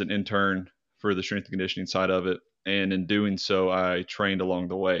as an intern for the strength and conditioning side of it. And in doing so, I trained along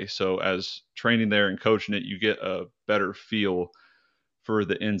the way. So as training there and coaching it, you get a better feel for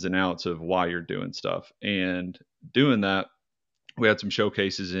the ins and outs of why you're doing stuff. And doing that, we had some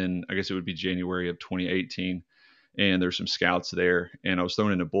showcases in, I guess it would be January of 2018. And there's some scouts there. And I was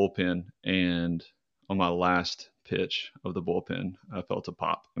thrown in a bullpen. And on my last pitch of the bullpen, I felt a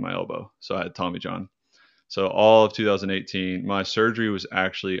pop in my elbow. So I had Tommy John. So all of 2018, my surgery was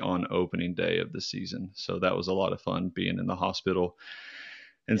actually on opening day of the season. So that was a lot of fun being in the hospital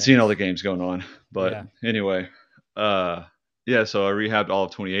and seeing all the games going on. But anyway, so I rehabbed all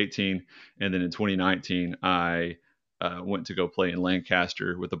of 2018. And then in 2019, I went to go play in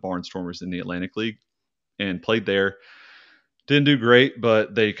Lancaster with the Barnstormers in the Atlantic League and played there. Didn't do great,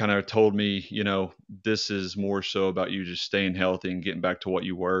 but they kind of told me, this is more so about you just staying healthy and getting back to what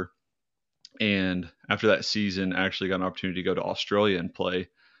you were. And after that season, I actually got an opportunity to go to Australia and play.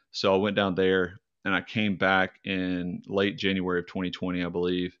 So I went down there and I came back in late January of 2020, I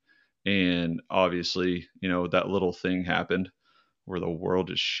believe. And obviously, that little thing happened where the world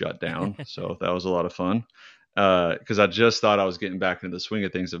just shut down. So that was a lot of fun because I just thought I was getting back into the swing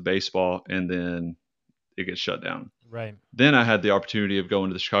of things of baseball, and then it gets shut down. Right. Then I had the opportunity of going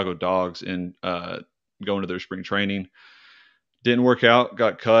to the Chicago Dogs and going to their spring training. Didn't work out,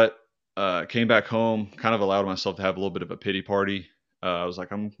 got cut. Came back home, kind of allowed myself to have a little bit of a pity party. I was like,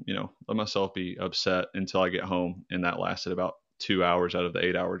 let myself be upset until I get home. And that lasted about 2 hours out of the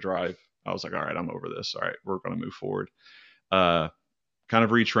 8-hour drive. I was like, all right, I'm over this. All right, we're going to move forward. Kind of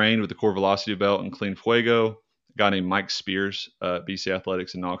retrained with the Core Velocity Belt and Clean Fuego. A guy named Mike Spears, BC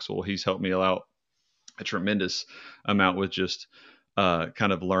Athletics in Knoxville. He's helped me out a tremendous amount with just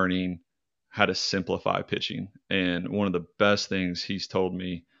kind of learning how to simplify pitching. And one of the best things he's told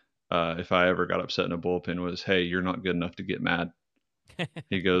me, if I ever got upset in a bullpen, was, hey, you're not good enough to get mad.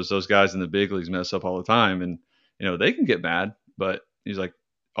 He goes, those guys in the big leagues mess up all the time. And, they can get mad, but he's like,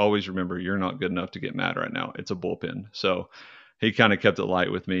 always remember, you're not good enough to get mad right now. It's a bullpen. So he kind of kept it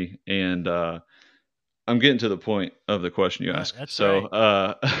light with me. And I'm getting to the point of the question you asked. That's So,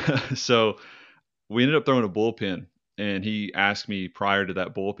 right. So we ended up throwing a bullpen, and he asked me prior to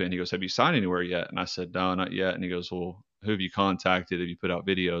that bullpen, he goes, "Have you signed anywhere yet?" And I said, "No, not yet." And he goes, "Well, who have you contacted? Have you put out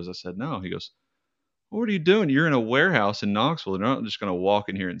videos?" I said, "No." He goes, "What are you doing? You're in a warehouse in Knoxville. They're not just going to walk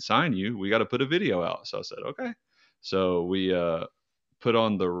in here and sign you. We got to put a video out." So I said, "Okay." So we put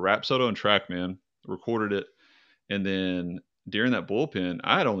on the Rapsodo and TrackMan, recorded it, and then during that bullpen,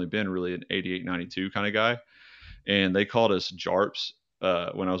 I had only been really an 88, 92 kind of guy, and they called us JARPs.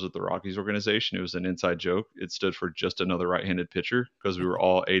 When I was with the Rockies organization, it was an inside joke. It stood for just another right-handed pitcher because we were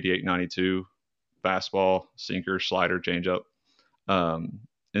all 88, 92, fastball, sinker, slider, changeup. Um,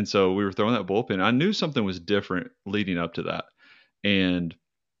 and so we were throwing that bullpen. I knew something was different leading up to that. And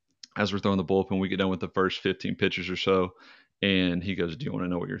as we're throwing the bullpen, we get done with the first 15 pitches or so. And he goes, "Do you want to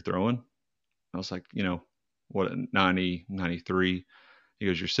know what you're throwing?" I was like, what, 90, 93? He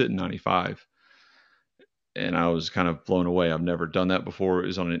goes, "You're sitting 95." And I was kind of blown away. I've never done that before. It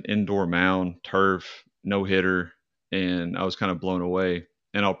was on an indoor mound, turf, no hitter. And I was kind of blown away.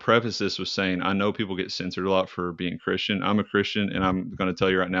 And I'll preface this with saying, I know people get censored a lot for being Christian. I'm a Christian, and I'm going to tell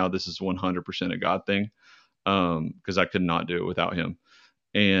you right now, this is 100% a God thing, because I could not do it without him.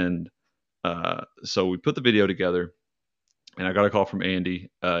 And so we put the video together, and I got a call from Andy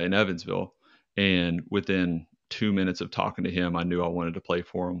in Evansville. And within 2 minutes of talking to him, I knew I wanted to play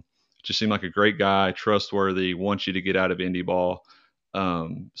for him. Just seemed like a great guy, trustworthy, wants you to get out of indie ball.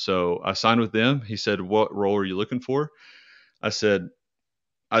 So I signed with them. He said, "What role are you looking for?" I said,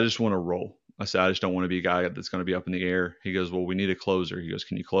 "I just want to roll." I said, "I just don't want to be a guy that's going to be up in the air." He goes, "Well, we need a closer." He goes,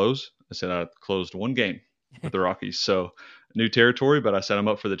 "Can you close?" I said, "I closed one game with the Rockies." So new territory, but I said, "I'm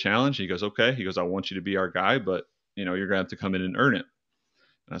up for the challenge." He goes, "Okay." He goes, "I want you to be our guy, but you're going to have to come in and earn it."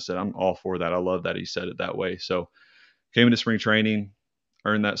 And I said, "I'm all for that." I love that he said it that way. So came into spring training,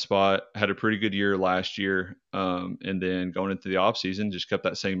 earned that spot, had a pretty good year last year. And then going into the off season, just kept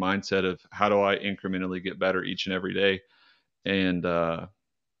that same mindset of how do I incrementally get better each and every day. And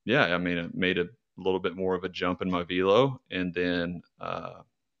yeah, I mean, it made a little bit more of a jump in my velo. And then,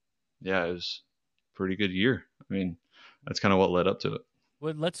 yeah, it was a pretty good year. I mean, that's kind of what led up to it.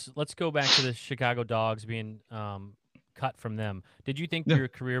 Well, let's go back to the Chicago Dogs being cut from them. Did you think Yeah. your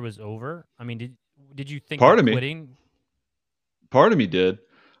career was over? I mean, did you think Part about of me, quitting? part of me did.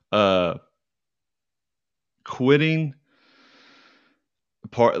 Quitting,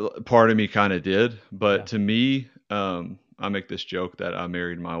 part of me kind of did, but to me, I make this joke that I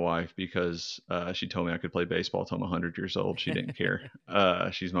married my wife because she told me I could play baseball till I'm 100 years old. She didn't care.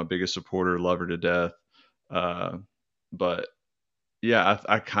 She's my biggest supporter, love her to death. But yeah,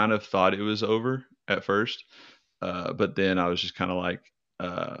 I kind of thought it was over at first, but then I was just kind of like,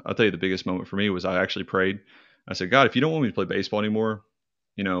 I'll tell you, the biggest moment for me was I actually prayed. I said, "God, if you don't want me to play baseball anymore,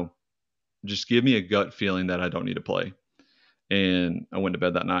 just give me a gut feeling that I don't need to play." And I went to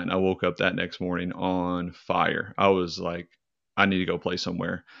bed that night, and I woke up that next morning on fire. I was like, I need to go play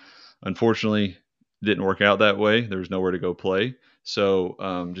somewhere. Unfortunately, it didn't work out that way. There was nowhere to go play.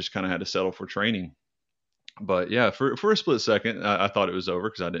 So just kind of had to settle for training. But yeah, for a split second, I thought it was over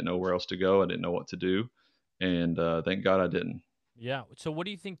because I didn't know where else to go. I didn't know what to do. And thank God I didn't. Yeah. So what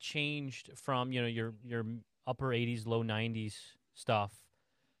do you think changed from, your upper 80s, low 90s stuff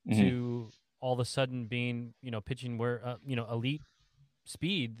to all of a sudden being, pitching where, elite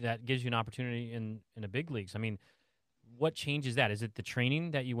speed that gives you an opportunity in the big leagues? I mean, what changes that? Is it the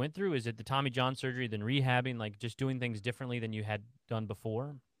training that you went through? Is it the Tommy John surgery, then rehabbing, like just doing things differently than you had done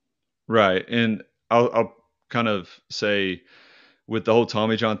before? Right. And I'll kind of say, with the whole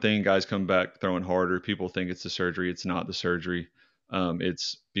Tommy John thing, guys come back throwing harder. People think it's the surgery. It's not the surgery.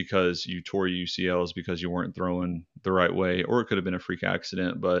 It's because you tore your UCLs because you weren't throwing the right way, or it could have been a freak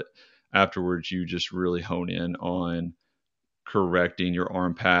accident. But afterwards, you just really hone in on correcting your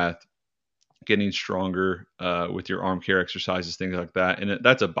arm path, getting stronger with your arm care exercises, things like that. And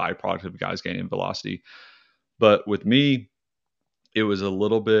that's a byproduct of guys gaining velocity. But with me, it was a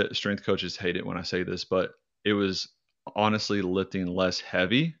little bit, strength coaches hate it when I say this, but it was honestly lifting less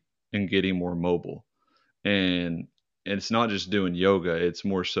heavy and getting more mobile. And it's not just doing yoga, it's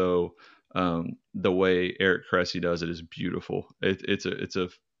more so the way Eric Cressy does it is beautiful. It's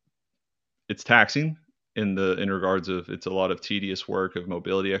taxing in regards of, it's a lot of tedious work of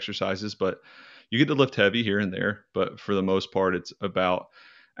mobility exercises, but you get to lift heavy here and there. But for the most part, it's about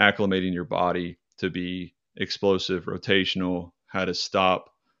acclimating your body to be explosive, rotational, how to stop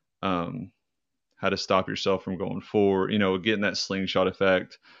yourself from going forward, getting that slingshot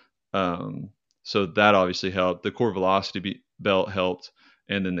effect. So that obviously helped. The core velocity belt helped.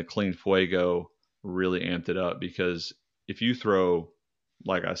 And then the clean fuego really amped it up, because if you throw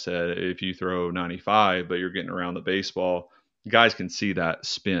like I said, if you throw 95, but you're getting around the baseball, guys can see that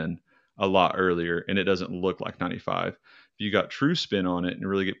spin a lot earlier, and it doesn't look like 95. If you got true spin on it and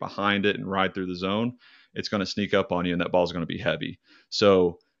really get behind it and ride through the zone, it's going to sneak up on you, and that ball's going to be heavy.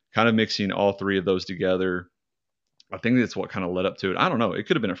 So kind of mixing all three of those together, I think that's what kind of led up to it. I don't know. It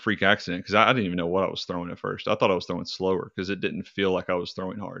could have been a freak accident because I didn't even know what I was throwing at first. I thought I was throwing slower because it didn't feel like I was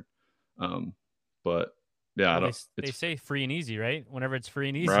throwing hard. But yeah, well, they say free and easy, right? Whenever it's free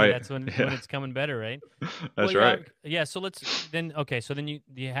and easy, right. that's when it's coming better, right? That's right. Yeah. So let's then. Okay. So then you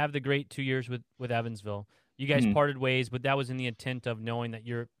have the great 2 years with Evansville. You guys parted ways, but that was in the intent of knowing that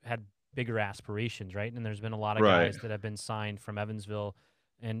you had bigger aspirations, right? And there's been a lot of guys that have been signed from Evansville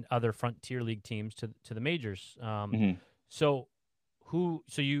and other Frontier League teams to the majors. So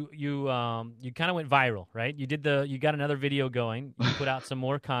you kind of went viral, right? You got another video going. You put out some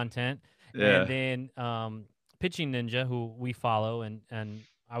more content, and then Pitching Ninja, who we follow, and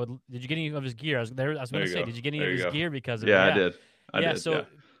did you get any of his gear? I was going to say, did you get any of his gear because of it? Yeah, I did. I did. So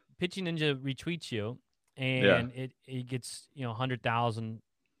Pitching Ninja retweets you, and it gets 100,000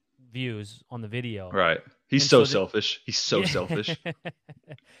 views on the video. Right. He's so selfish. He's so selfish.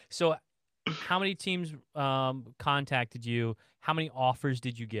 So how many teams contacted you? How many offers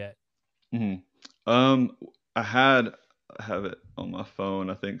did you get? I have it on my phone,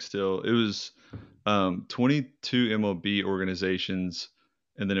 I think still. It was 22 MLB organizations,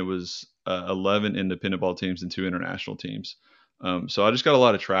 and then it was 11 independent ball teams and 2 international teams. So I just got a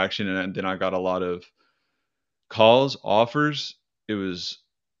lot of traction, and then I got a lot of calls, offers. It was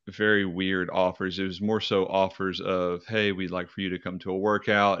very weird offers. It was more so offers of, hey, we'd like for you to come to a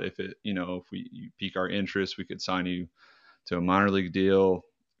workout. If you pique our interest, we could sign you to a minor league deal.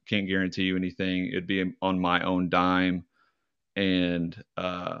 Can't guarantee you anything. It'd be on my own dime. And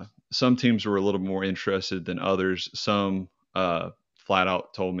some teams were a little more interested than others. Some flat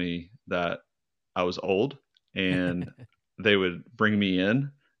out told me that I was old and they would bring me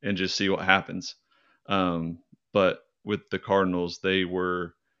in and just see what happens. But with the Cardinals, they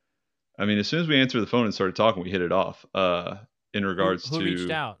were, as soon as we answered the phone and started talking, we hit it off. In regards who to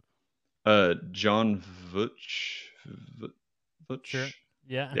reached out? John Vutch. Sure.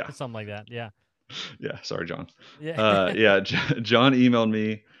 Yeah, something like that. Yeah. Yeah, sorry, John. Yeah. John emailed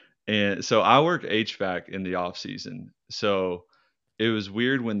me, and so I work HVAC in the off season. So it was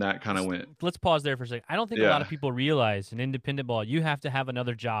weird when that kind of went. Let's pause there for a second. I don't think a lot of people realize in independent ball you have to have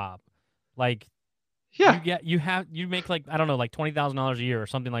another job. Like, you make like, I don't know, like $20,000 a year or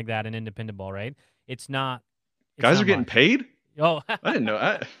something like that in independent ball, right? It's not. Guys are getting paid? Oh, I didn't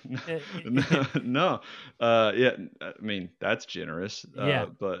know. No. That's generous.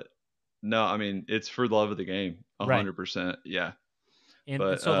 But no, it's for the love of the game. 100%. Yeah.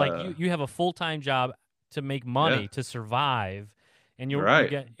 And so like you have a full-time job to make money, to survive. And you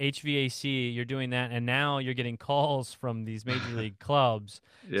get HVAC, you're doing that, and now you're getting calls from these major league clubs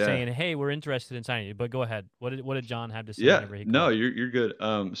saying, "Hey, we're interested in signing you." But go ahead. What did John have to say? No, you're good.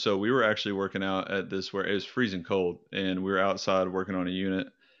 So we were actually working out at this where it was freezing cold, and we were outside working on a unit,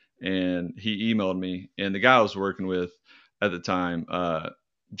 and he emailed me, and the guy I was working with at the time,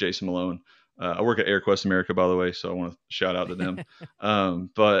 Jason Malone. I work at AirQuest America, by the way, so I want to shout out to them.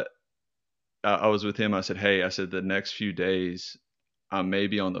 But I was with him. I said, "Hey," the next few days, I may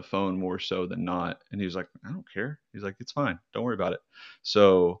be on the phone more so than not. And he was like, "I don't care." He's like, "It's fine. Don't worry about it."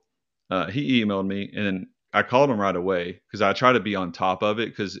 So he emailed me, and I called him right away because I try to be on top of it.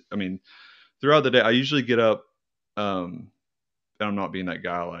 Because, throughout the day, I usually get up, and I'm not being that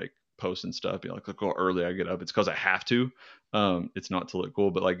guy like posting stuff, be like, "Look how early I get up." It's because I have to. It's not to look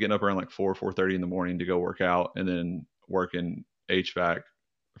cool, but like getting up around like 4:30 in the morning to go work out, and then working HVAC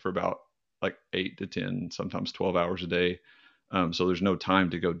for about like 8 to 10, sometimes 12 hours a day. So there's no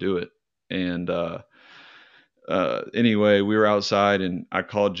time to go do it. And anyway, we were outside, and I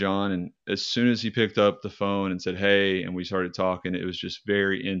called John, and as soon as he picked up the phone and said, "Hey," and we started talking, it was just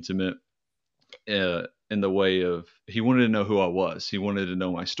very intimate in the way of, he wanted to know who I was. He wanted to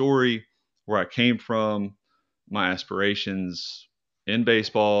know my story, where I came from, my aspirations in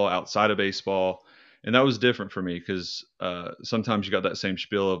baseball, outside of baseball. And that was different for me because sometimes you got that same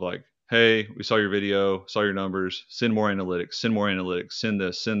spiel of like, "Hey, we saw your video, saw your numbers, send more analytics, send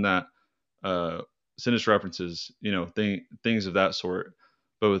this, send that, send us references," things of that sort.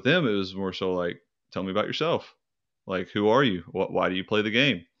 But with them, it was more so like, "Tell me about yourself. Like, who are you? Why do you play the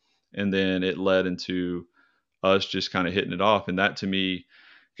game?" And then it led into us just kind of hitting it off. And that to me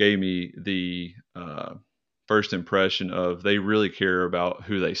gave me the first impression of they really care about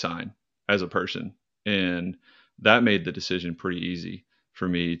who they sign as a person. And that made the decision pretty easy for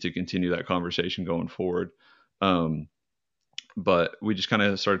me to continue that conversation going forward. but we just kind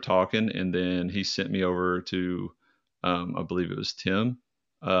of started talking, and then he sent me over to, I believe it was Tim,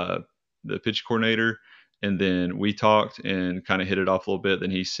 the pitch coordinator, and then we talked and kind of hit it off a little bit.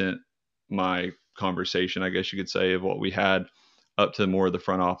 Then he sent my conversation, I guess you could say, of what we had up to more of the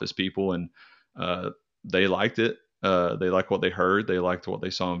front office people, and they liked it. They liked what they heard. They liked what they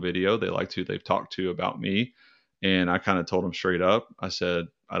saw on video. They liked who they've talked to about me. And I kind of told them straight up. I said,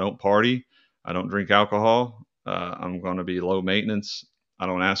 I don't party. I don't drink alcohol. I'm going to be low maintenance. I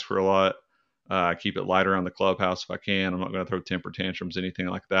don't ask for a lot. I keep it light around the clubhouse if I can. I'm not going to throw temper tantrums, anything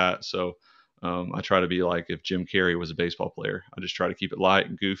like that. So I try to be like if Jim Carrey was a baseball player. I just try to keep it light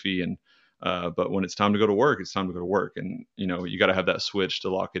and goofy. And but when it's time to go to work, it's time to go to work. And you got to have that switch to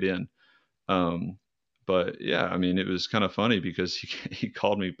lock it in. But yeah, I mean, it was kind of funny because he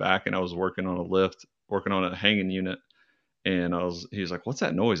called me back, and I was working on a lift, working on a hanging unit, and he was like, "What's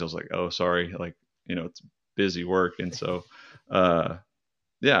that noise?" I was like, "Oh, sorry, like it's busy work." And so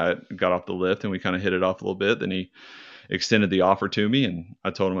yeah, I got off the lift and we kind of hit it off a little bit. Then he extended the offer to me, and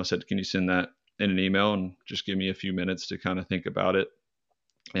I told him, I said, "Can you send that in an email and just give me a few minutes to kind of think about it?"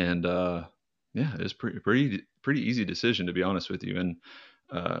 And yeah, it was pretty easy decision, to be honest with you. And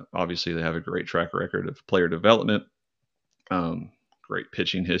obviously they have a great track record of player development, great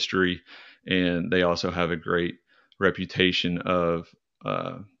pitching history, and they also have a great reputation of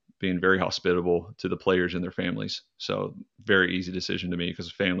being very hospitable to the players and their families. So very easy decision to me because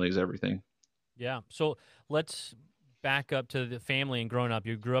family is everything. Yeah. So let's back up to the family and growing up.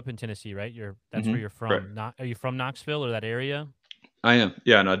 You grew up in Tennessee, right? That's where you're from. Right. Are you from Knoxville or that area? I am.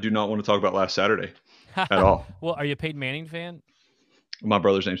 Yeah, and I do not want to talk about last Saturday at all. Well, are you a Peyton Manning fan? My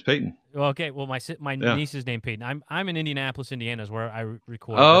brother's name's Peyton. Okay. Well, my niece is named Peyton. I'm in Indianapolis, Indiana, is where I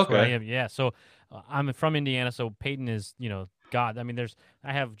record. Oh, That's okay. Where I am. Yeah. So I'm from Indiana. So Peyton is, God. I mean,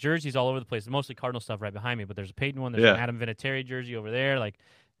 I have jerseys all over the place. Mostly Cardinal stuff right behind me, but there's a Peyton one. There's an Adam Vinatieri jersey over there. Like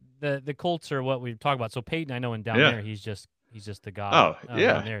the Colts are what we talk about. So Peyton, I know, and down there, he's just the god. Oh,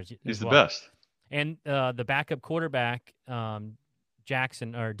 yeah. Down there he's the best. And the backup quarterback,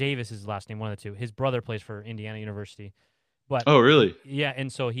 Jackson or Davis is his last name, one of the two. His brother plays for Indiana University. But oh, really? Yeah,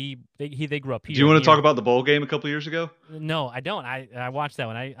 and so they grew up here. Do you want to talk about the bowl game a couple years ago? No, I don't. I watched that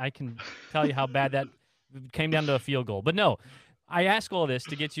one. I can tell you how bad that came down to a field goal. But no, I ask all this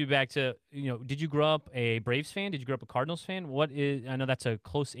to get you back to, did you grow up a Braves fan? Did you grow up a Cardinals fan? I know that's a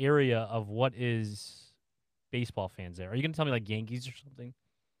close area of what is baseball fans there. Are you going to tell me like Yankees or something?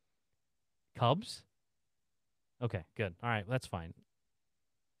 Cubs? Okay, good. All right, that's fine.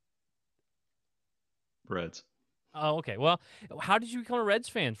 Reds. Oh, okay. Well, how did you become a Reds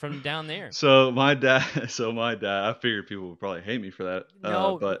fan from down there? So my dad, I figured people would probably hate me for that.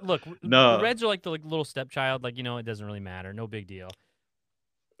 No, but look, no. The Reds are like the little stepchild. Like, it doesn't really matter. No big deal.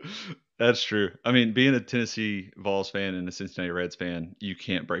 That's true. I mean, being a Tennessee Vols fan and a Cincinnati Reds fan, you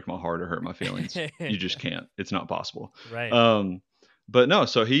can't break my heart or hurt my feelings. You just can't. It's not possible. Right. But no,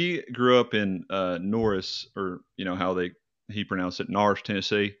 so he grew up in Norris, or how he pronounced it, Norris,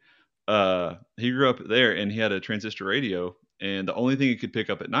 Tennessee. He grew up there, and he had a transistor radio, and the only thing he could pick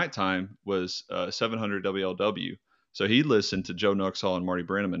up at nighttime was 700 WLW. So he listened to Joe Nuxhall and Marty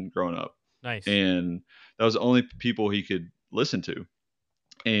Brennaman growing up. Nice. And that was the only people he could listen to.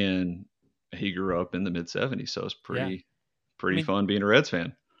 And he grew up in the mid 70s, so it's pretty fun being a Reds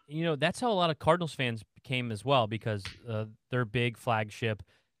fan. That's how a lot of Cardinals fans became as well, because their big flagship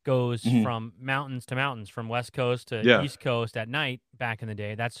goes from mountains to mountains, from West Coast to East Coast at night back in the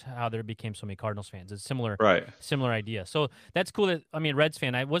day. That's how there became so many Cardinals fans. It's similar idea. So that's cool that, Reds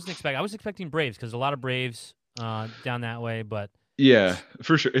fan. I was expecting Braves, because a lot of Braves down that way, but yeah,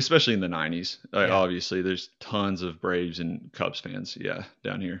 for sure, especially in the 90s. Obviously, there's tons of Braves and Cubs fans,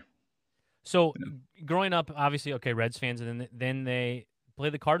 down here. So growing up, obviously, okay, Reds fans, and then they play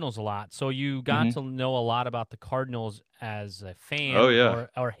the Cardinals a lot. So you got to know a lot about the Cardinals as a fan,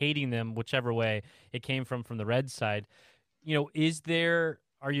 or hating them, whichever way it came from the Reds side.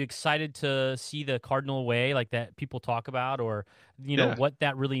 Are you excited to see the Cardinal way, like that people talk about, or what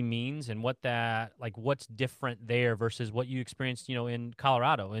that really means, and what's different there versus what you experienced, in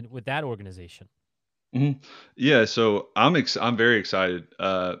Colorado and with that organization? Mm-hmm. Yeah, so I'm very excited.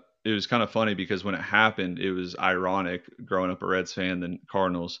 It was kind of funny because when it happened, it was ironic growing up a Reds fan than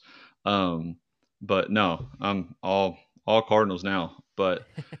Cardinals. But no, I'm all Cardinals now. But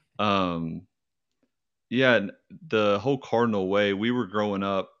yeah, the whole Cardinal way, we were growing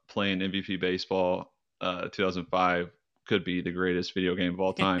up playing MVP baseball. 2005 could be the greatest video game of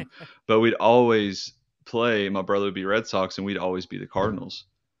all time. But we'd always play, my brother would be Red Sox, and we'd always be the Cardinals.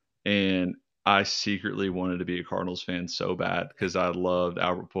 And I secretly wanted to be a Cardinals fan so bad because I loved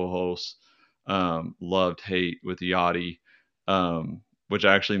Albert Pujols, loved Hate with Yachty. which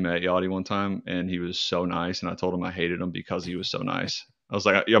I actually met Yachty one time, and he was so nice. And I told him I hated him because he was so nice. I was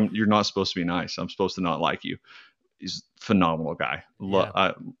like, you're not supposed to be nice. I'm supposed to not like you. He's a phenomenal guy. Yeah.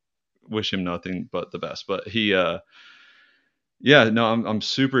 I wish him nothing but the best. But he, I'm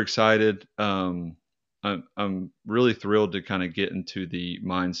super excited. I'm really thrilled to kind of get into the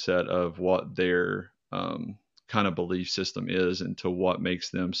mindset of what their kind of belief system is and to what makes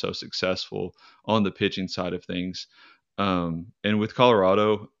them so successful on the pitching side of things. And with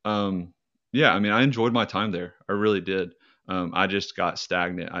Colorado, I enjoyed my time there. I really did. I just got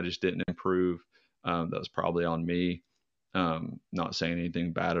stagnant. I just didn't improve. That was probably on me. Not saying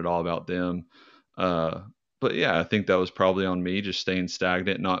anything bad at all about them. But yeah, I think that was probably on me, just staying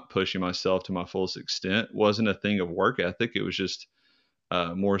stagnant, not pushing myself to my fullest extent. Wasn't a thing of work ethic. It was just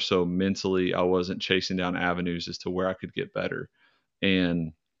more so mentally. I wasn't chasing down avenues as to where I could get better.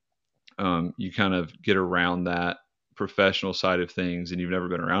 And you kind of get around that professional side of things, and you've never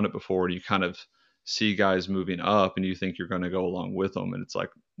been around it before. And you kind of see guys moving up, and you think you're going to go along with them. And it's like,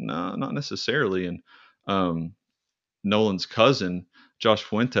 no, not necessarily. And Nolan's cousin, Josh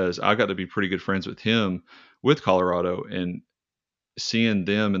Fuentes, I got to be pretty good friends with him with Colorado, and seeing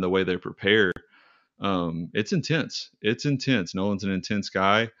them and the way they prepare, it's intense. It's intense. Nolan's an intense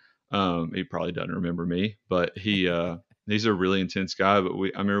guy. He probably doesn't remember me, but he's a really intense guy. But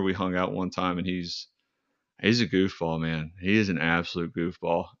I remember we hung out one time, and he's a goofball, man. He is an absolute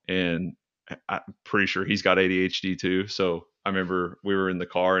goofball, and I'm pretty sure he's got ADHD too. So I remember we were in the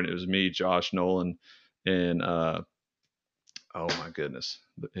car, and it was me, Josh, Nolan, and oh my goodness,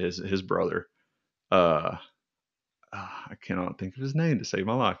 his brother. I cannot think of his name to save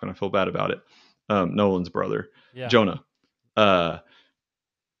my life, and I feel bad about it. Nolan's brother, Jonah. And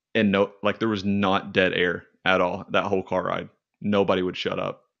there was not dead air at all that whole car ride. Nobody would shut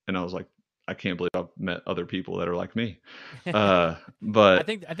up, and I was like, I can't believe I've met other people that are like me. But I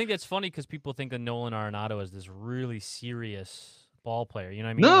think that's funny because people think of Nolan Arenado as this really serious ball player. You know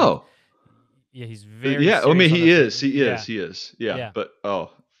what I mean? No. Yeah, he's very. Yeah, I mean, he is. He is. Yeah. Yeah. But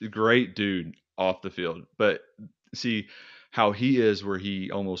great dude off the field. But see how he is, where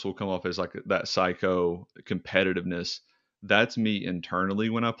he almost will come off as like that psycho competitiveness. That's me internally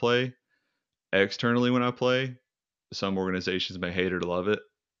when I play. Externally when I play, some organizations may hate it or love it.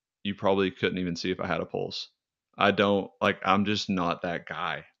 You probably couldn't even see if I had a pulse. I'm just not that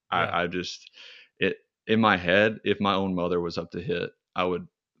guy. Yeah. I just, in my head, if my own mother was up to hit, I would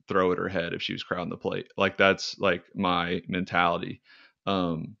throw at her head if she was crowding the plate. Like, that's like my mentality.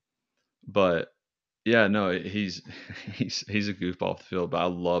 But yeah, no, he's a goofball off the field, but I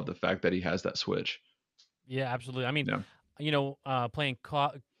love the fact that he has that switch. Yeah, absolutely. I mean, playing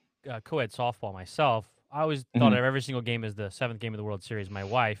co-ed softball myself, I always thought of every single game as the 7th game of the World Series. My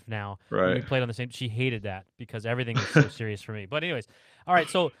wife now, when we played on the same, she hated that because everything was so serious for me. But anyways, all right.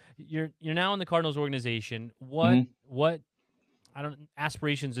 So you're now in the Cardinals organization. What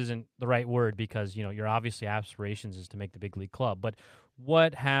aspirations isn't the right word because your obviously aspirations is to make the big league club. But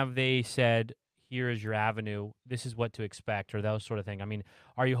what have they said? Here is your avenue. This is what to expect, or those sort of thing. I mean,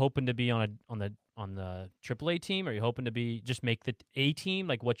 are you hoping to be on the AAA team? Are you hoping to be just make the A team?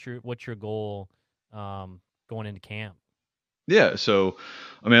 Like, what's your goal going into camp? Yeah, so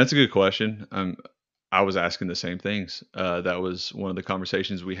I mean, that's a good question. I was asking the same things. That was one of the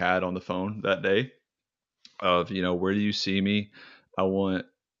conversations we had on the phone that day. Of where do you see me? I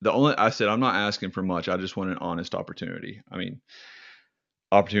said I'm not asking for much. I just want an honest opportunity. I mean,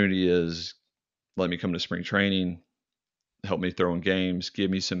 opportunity is let me come to spring training, help me throw in games, give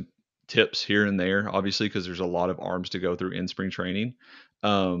me some tips here and there, obviously, because there's a lot of arms to go through in spring training.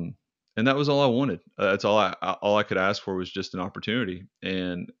 And that was all I wanted. That's all I could ask for was just an opportunity.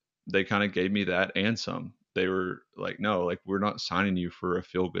 And they kind of gave me that and some. They were like, no, like, we're not signing you for a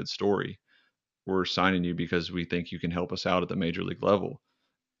feel good story. We're signing you because we think you can help us out at the major league level.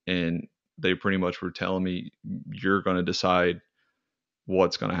 And they pretty much were telling me, you're going to decide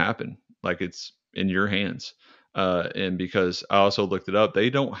what's going to happen. Like, it's in your hands. And because I also looked it up, they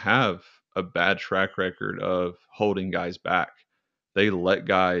don't have a bad track record of holding guys back. They let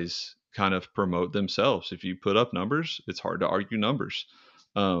guys kind of promote themselves. If you put up numbers, it's hard to argue numbers.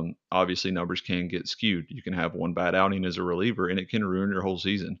 Obviously, numbers can get skewed. You can have one bad outing as a reliever, and it can ruin your whole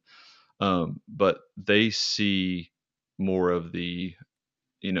season. But they see more of the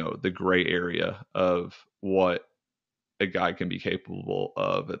gray area of what a guy can be capable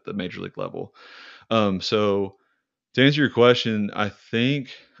of at the major league level. So to answer your question, I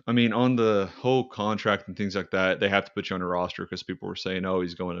mean, on the whole contract and things like that, they have to put you on a roster because people were saying, oh,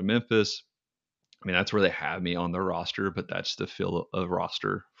 he's going to Memphis. I mean, that's where they have me on the roster, but that's to fill a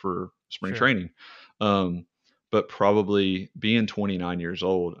roster for spring training. but probably being 29 years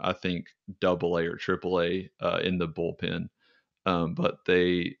old, I think AA or AAA in the bullpen. But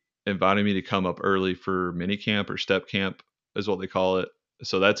they invited me to come up early for mini camp or step camp is what they call it.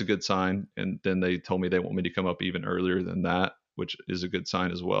 So that's a good sign. And then they told me they want me to come up even earlier than that, which is a good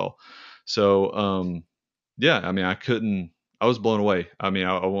sign as well. So, yeah, I mean, I was blown away. I mean,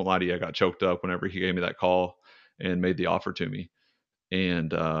 I won't lie to you. I got choked up whenever he gave me that call and made the offer to me.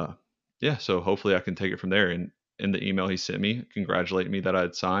 And, yeah, so hopefully I can take it from there. And in the email he sent me, congratulating me that I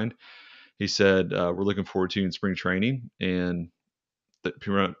had signed, he said, we're looking forward to you in spring training. And that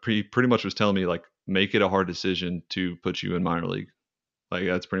pretty much was telling me, like, make it a hard decision to put you in minor league. Like,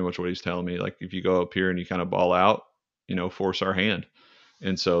 that's pretty much what he's telling me. Like, if you go up here and you kind of ball out, force our hand.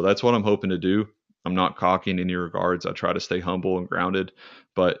 And so that's what I'm hoping to do. I'm not cocky in any regards. I try to stay humble and grounded.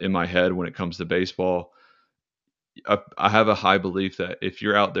 But in my head, when it comes to baseball, I have a high belief that if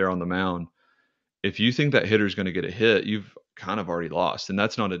you're out there on the mound, if you think that hitter's going to get a hit, you've kind of already lost. And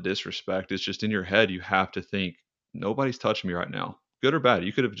that's not a disrespect. It's just in your head, you have to think, nobody's touching me right now. Good or bad.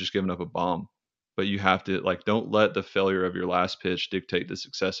 You could have just given up a bomb, but you have to, like, don't let the failure of your last pitch dictate the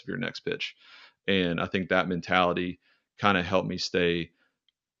success of your next pitch. And I think that mentality kind of helped me stay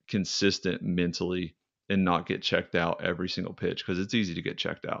consistent mentally and not get checked out every single pitch, because it's easy to get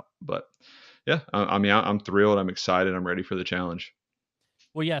checked out. But yeah, I mean, I'm thrilled. I'm excited. I'm ready for the challenge.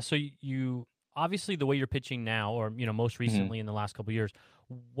 Well, yeah. So you obviously the way you're pitching now, or most recently in the last couple of years,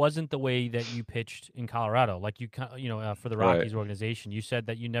 wasn't the way that you pitched in Colorado. Like for the Rockies organization, you said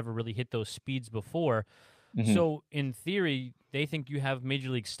that you never really hit those speeds before. So in theory, they think you have major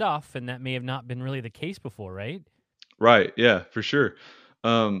league stuff, and that may have not been really the case before, right? Right. Yeah, for sure.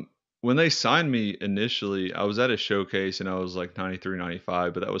 When they signed me initially, I was at a showcase and I was like 93,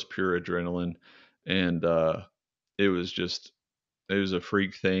 95, but that was pure adrenaline. And it was a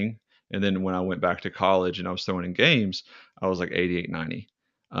freak thing. And then when I went back to college and I was throwing in games, I was like 88, 90.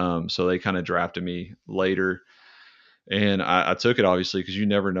 So they kind of drafted me later. And I took it, obviously, because you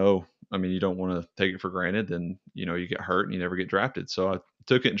never know. I mean, you don't want to take it for granted. Then, you get hurt and you never get drafted. So I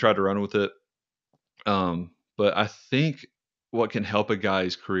took it and tried to run with it. But I think what can help a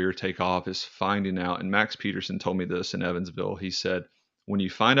guy's career take off is finding out. And Max Peterson told me this in Evansville. He said, when you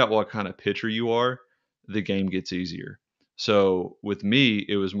find out what kind of pitcher you are, the game gets easier. So with me,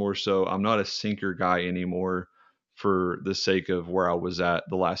 it was more so I'm not a sinker guy anymore for the sake of where I was at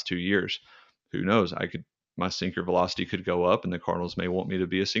the last 2 years. Who knows? My sinker velocity could go up and the Cardinals may want me to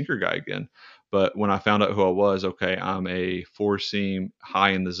be a sinker guy again. But when I found out who I was, okay, I'm a four seam, high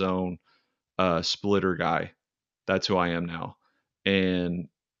in the zone, splitter guy. That's who I am now. And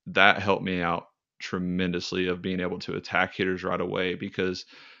that helped me out tremendously of being able to attack hitters right away, because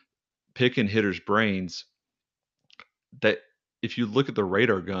picking hitters' brains, that if you look at the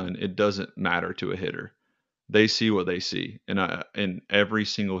radar gun, it doesn't matter to a hitter. They see what they see. And every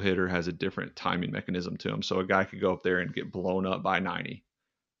single hitter has a different timing mechanism to them. So a guy could go up there and get blown up by 90,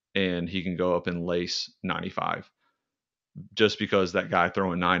 and he can go up and lace 95. Just because that guy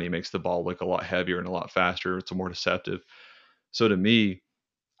throwing 90 makes the ball look a lot heavier and a lot faster. It's more deceptive. So to me,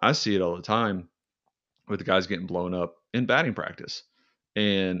 I see it all the time with the guys getting blown up in batting practice.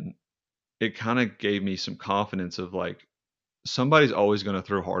 And it kind of gave me some confidence of, like, somebody's always going to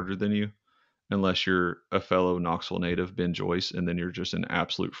throw harder than you unless you're a fellow Knoxville native, Ben Joyce, and then you're just an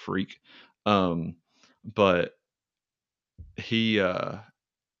absolute freak. But he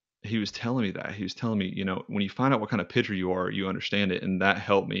was telling me that. He was telling me, when you find out what kind of pitcher you are, you understand it. And that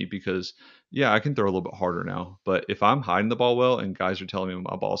helped me because, yeah, I can throw a little bit harder now. But if I'm hiding the ball well and guys are telling me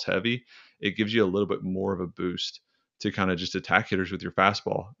my ball's heavy, it gives you a little bit more of a boost to kind of just attack hitters with your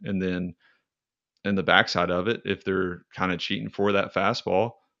fastball. And then in the backside of it, if they're kind of cheating for that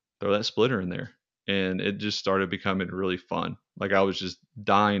fastball, throw that splitter in there. And it just started becoming really fun. Like, I was just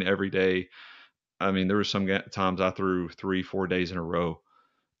dying every day. I mean, there were some times I threw 3-4 days in a row.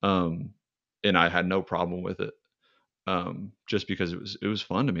 And I had no problem with it. Just because it was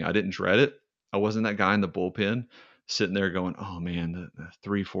fun to me. I didn't dread it. I wasn't that guy in the bullpen sitting there going, oh man, the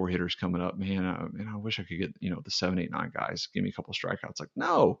 3-4 hitters coming up, man. I wish I could get, the 7, 8, 9 guys, give me a couple strikeouts. Like,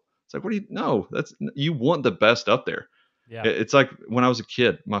 no, it's like, you want the best up there. Yeah. It's like when I was a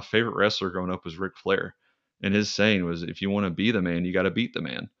kid, my favorite wrestler growing up was Ric Flair. And his saying was, if you want to be the man, you got to beat the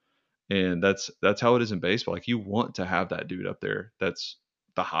man. And that's how it is in baseball. Like, you want to have that dude up there. That's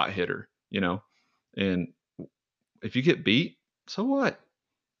the hot hitter, and if you get beat, so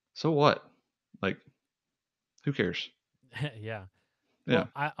what? Like, who cares? Yeah. Yeah.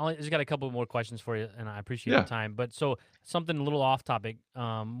 Well, I just got a couple more questions for you, and I appreciate the time. But so something a little off topic,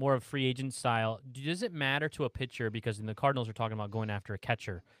 more of free agent style. Does it matter to a pitcher, because in the Cardinals are talking about going after a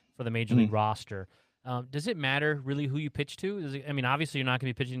catcher for the major league roster? Does it matter really who you pitch to? I mean, obviously you're not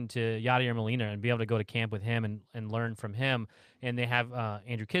going to be pitching to Yadier Molina and be able to go to camp with him and learn from him. And they have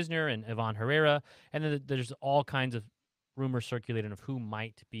Andrew Kisner and Ivan Herrera, and then there's all kinds of rumors circulating of who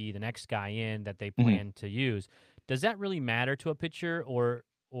might be the next guy in that they plan to use. Does that really matter to a pitcher, or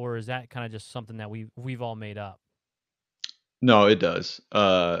is that kind of just something that we've all made up? No, it does.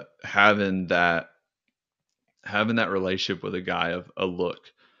 Having that relationship with a guy of a look,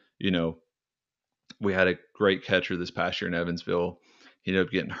 you know, we had a great catcher this past year in Evansville. He ended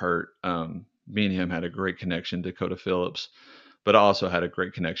up getting hurt. Me and him had a great connection, Dakota Phillips, but I also had a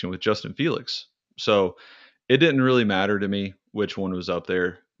great connection with Justin Felix. So it didn't really matter to me which one was up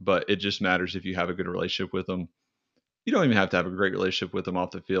there, but it just matters if you have a good relationship with them. You don't even have to have a great relationship with them off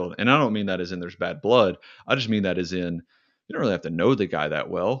the field. And I don't mean that as in there's bad blood. I just mean that as in you don't really have to know the guy that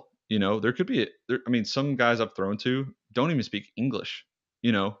well. You know, there could be, some guys I've thrown to don't even speak English,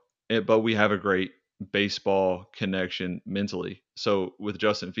 but we have a great baseball connection mentally. So with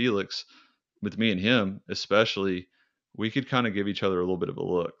Justin Felix, with me and him, especially, we could kind of give each other a little bit of a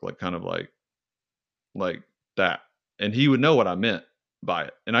look, like kind of like that. And he would know what I meant by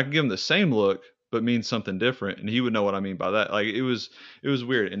it. And I could give him the same look, but mean something different. And he would know what I mean by that. Like it was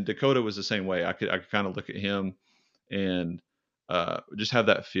weird. And Dakota was the same way. I could kind of look at him and just have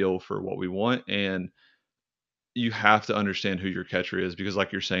that feel for what we want. And you have to understand who your catcher is, because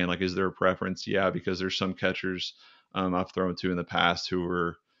like you're saying, like, is there a preference? Yeah, because there's some catchers I've thrown to in the past who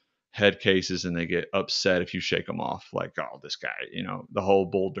were head cases and they get upset if you shake them off. Like, oh, this guy, the whole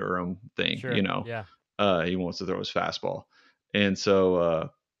Bull Durham thing, Sure. Yeah. He wants to throw his fastball. And so,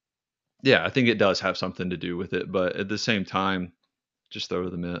 yeah, I think it does have something to do with it. But at the same time, just throw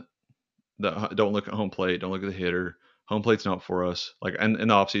the mitt. Don't look at home plate. Don't look at the hitter. Home plate's not for us. Like in the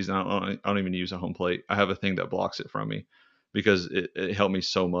offseason, I don't even use a home plate. I have a thing that blocks it from me because it helped me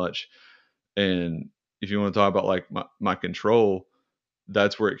so much. And if you want to talk about like my control,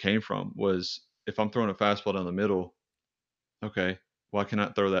 that's where it came from, was if I'm throwing a fastball down the middle, okay, why can't I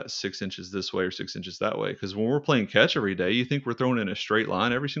throw that 6 inches this way or 6 inches that way? Because when we're playing catch every day, you think we're throwing in a straight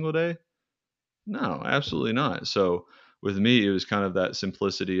line every single day? No, absolutely not. So with me, it was kind of that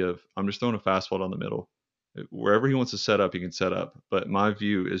simplicity of I'm just throwing a fastball down the middle. Wherever he wants to set up, he can set up. But my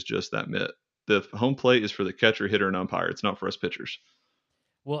view is just that mitt. The home plate is for the catcher, hitter, and umpire. It's not for us pitchers.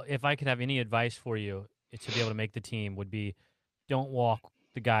 Well, if I could have any advice for you to be able to make the team, would be don't walk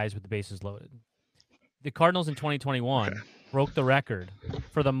the guys with the bases loaded. The Cardinals in 2021 broke the record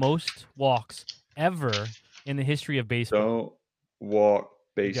for the most walks ever in the history of baseball. Don't walk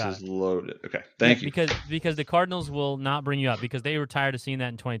bases loaded. Okay, thank you. Because the Cardinals will not bring you up because they were tired of seeing that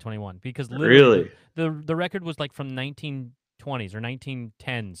in 2021. Because literally, the record was like from 1920s or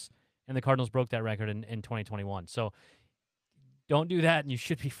 1910s, and the Cardinals broke that record in 2021. So don't do that, and you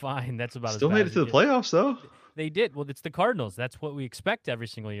should be fine. That's about still made it to the playoffs though. They did. Well, it's the Cardinals. That's what we expect every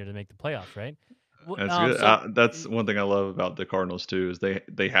single year to make the playoffs, right? That's good. That's one thing I love about the Cardinals too, is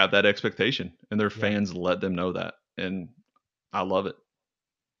they have that expectation, and their fans let them know that, and I love it.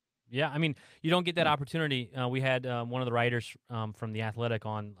 Yeah, I mean, you don't get that opportunity. We had one of the writers from The Athletic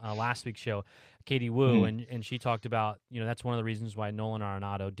on last week's show, Katie Wu, and she talked about, that's one of the reasons why Nolan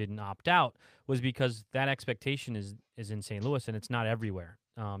Arenado didn't opt out, was because that expectation is in St. Louis, and it's not everywhere.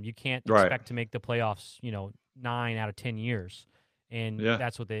 You can't expect to make the playoffs, 9 out of 10 years, and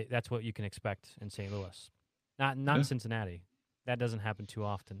that's what you can expect in St. Louis, not in Cincinnati. That doesn't happen too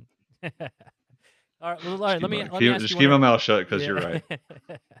often. All right, let me just keep my mouth shut because you're right.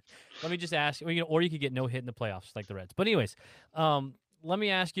 Let me just ask, or you could get no hit in the playoffs like the Reds. But anyways, let me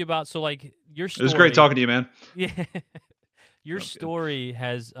ask you about your story. It was great talking to you, man. Yeah, your story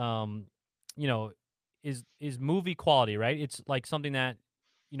has is movie quality, right? It's like something that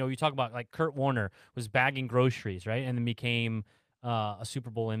you talk about, like Kurt Warner was bagging groceries, right, and then became a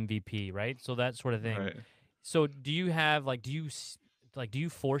Super Bowl MVP, right? So that sort of thing. Right. So do you have do you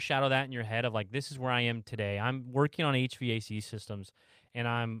foreshadow that in your head of this is where I am today? I'm working on HVAC systems, and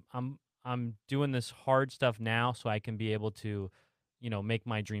I'm doing this hard stuff now so I can be able to, make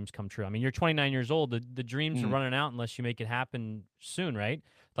my dreams come true. I mean, you're 29 years old. The dreams are running out unless you make it happen soon, right?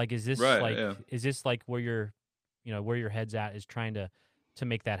 Is this is this where where your head's at, is trying to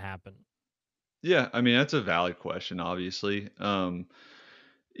make that happen? Yeah, I mean, that's a valid question, obviously.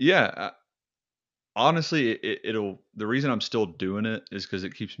 Honestly, the reason I'm still doing it is because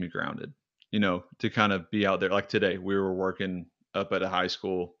it keeps me grounded, to kind of be out there. Like today, we were working up at a high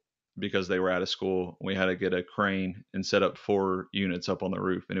school because they were out of school. We had to get a crane and set up 4 units up on the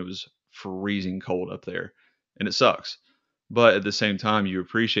roof, and it was freezing cold up there, and it sucks. But at the same time, you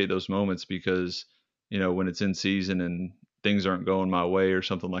appreciate those moments because, when it's in season and things aren't going my way or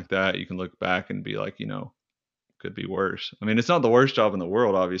something like that, you can look back and be like, could be worse. I mean, it's not the worst job in the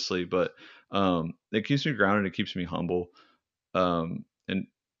world, obviously, but it keeps me grounded. It keeps me humble. And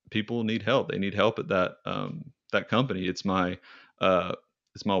people need help. They need help at that company. It's my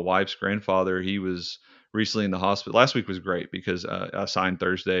wife's grandfather. He was recently in the hospital. Last week was great because I signed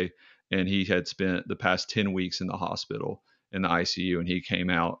Thursday, and he had spent the past 10 weeks in the hospital in the ICU, and he came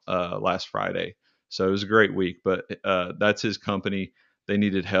out last Friday. So it was a great week. But that's his company. They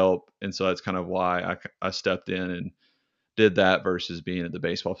needed help, and so that's kind of why I stepped in and did that versus being at the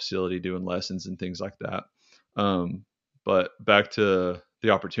baseball facility doing lessons and things like that. But back to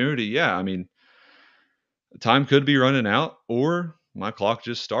the opportunity, yeah, I mean, time could be running out, or my clock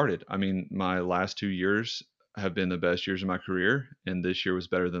just started. I mean, my last 2 years have been the best years of my career, and this year was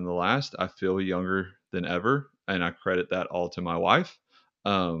better than the last. I feel younger than ever, and I credit that all to my wife.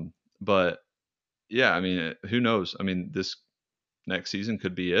 But yeah, I mean, who knows? I mean, this next season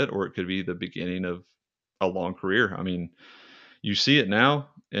could be it, or it could be the beginning of a long career. I mean, you see it now,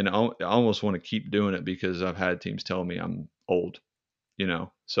 and I almost want to keep doing it because I've had teams tell me I'm old,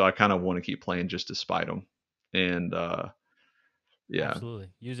 so I kind of want to keep playing just to spite them. And yeah, absolutely,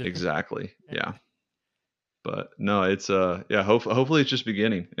 use it exactly, yeah. But no, it's yeah. Hopefully it's just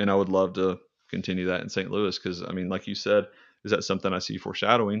beginning, and I would love to continue that in St. Louis because I mean, like you said, is that something I see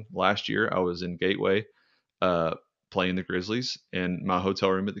foreshadowing? Last year I was in Gateway, playing the Grizzlies, and my hotel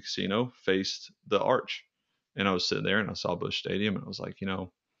room at the casino faced the arch, and I was sitting there and I saw Busch Stadium, and I was like,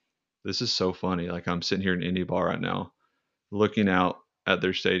 this is so funny. Like, I'm sitting here in Indy Bar right now, looking out at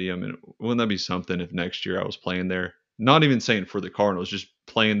their stadium, and wouldn't that be something if next year I was playing there? Not even saying for the Cardinals, just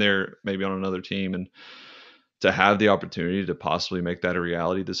playing there, maybe on another team, and to have the opportunity to possibly make that a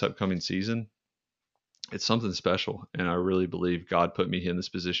reality this upcoming season. It's something special, and I really believe God put me in this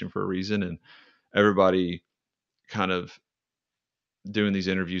position for a reason. And everybody kind of doing these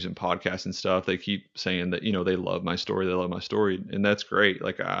interviews and podcasts and stuff, they keep saying that, they love my story. They love my story. And that's great.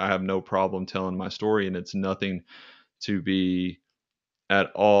 Like, I have no problem telling my story, and it's nothing to be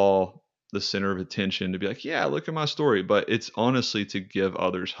at all the center of attention to be like, yeah, look at my story. But it's honestly to give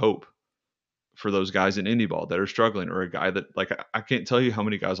others hope for those guys in indie ball that are struggling, or a guy that, like, I can't tell you how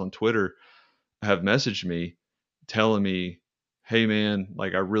many guys on Twitter have messaged me telling me, hey man,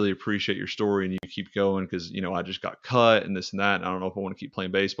 like, I really appreciate your story and you keep going because, I just got cut and this and that. And I don't know if I want to keep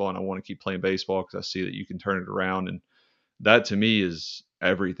playing baseball, and I want to keep playing baseball because I see that you can turn it around. And that to me is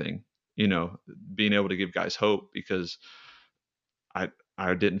everything, being able to give guys hope, because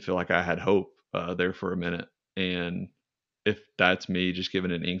I didn't feel like I had hope there for a minute. And if that's me just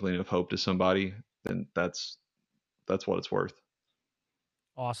giving an inkling of hope to somebody, then that's what it's worth.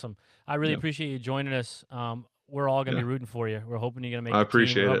 Awesome. I really appreciate you joining us. We're all going to be rooting for you. We're hoping you're going to make I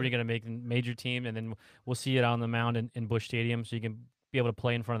appreciate team. We're it. hoping you're going to make the major team, and then we'll see it on the mound in Busch Stadium, so you can be able to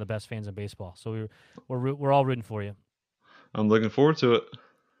play in front of the best fans in baseball. So we're all rooting for you. I'm looking forward to it.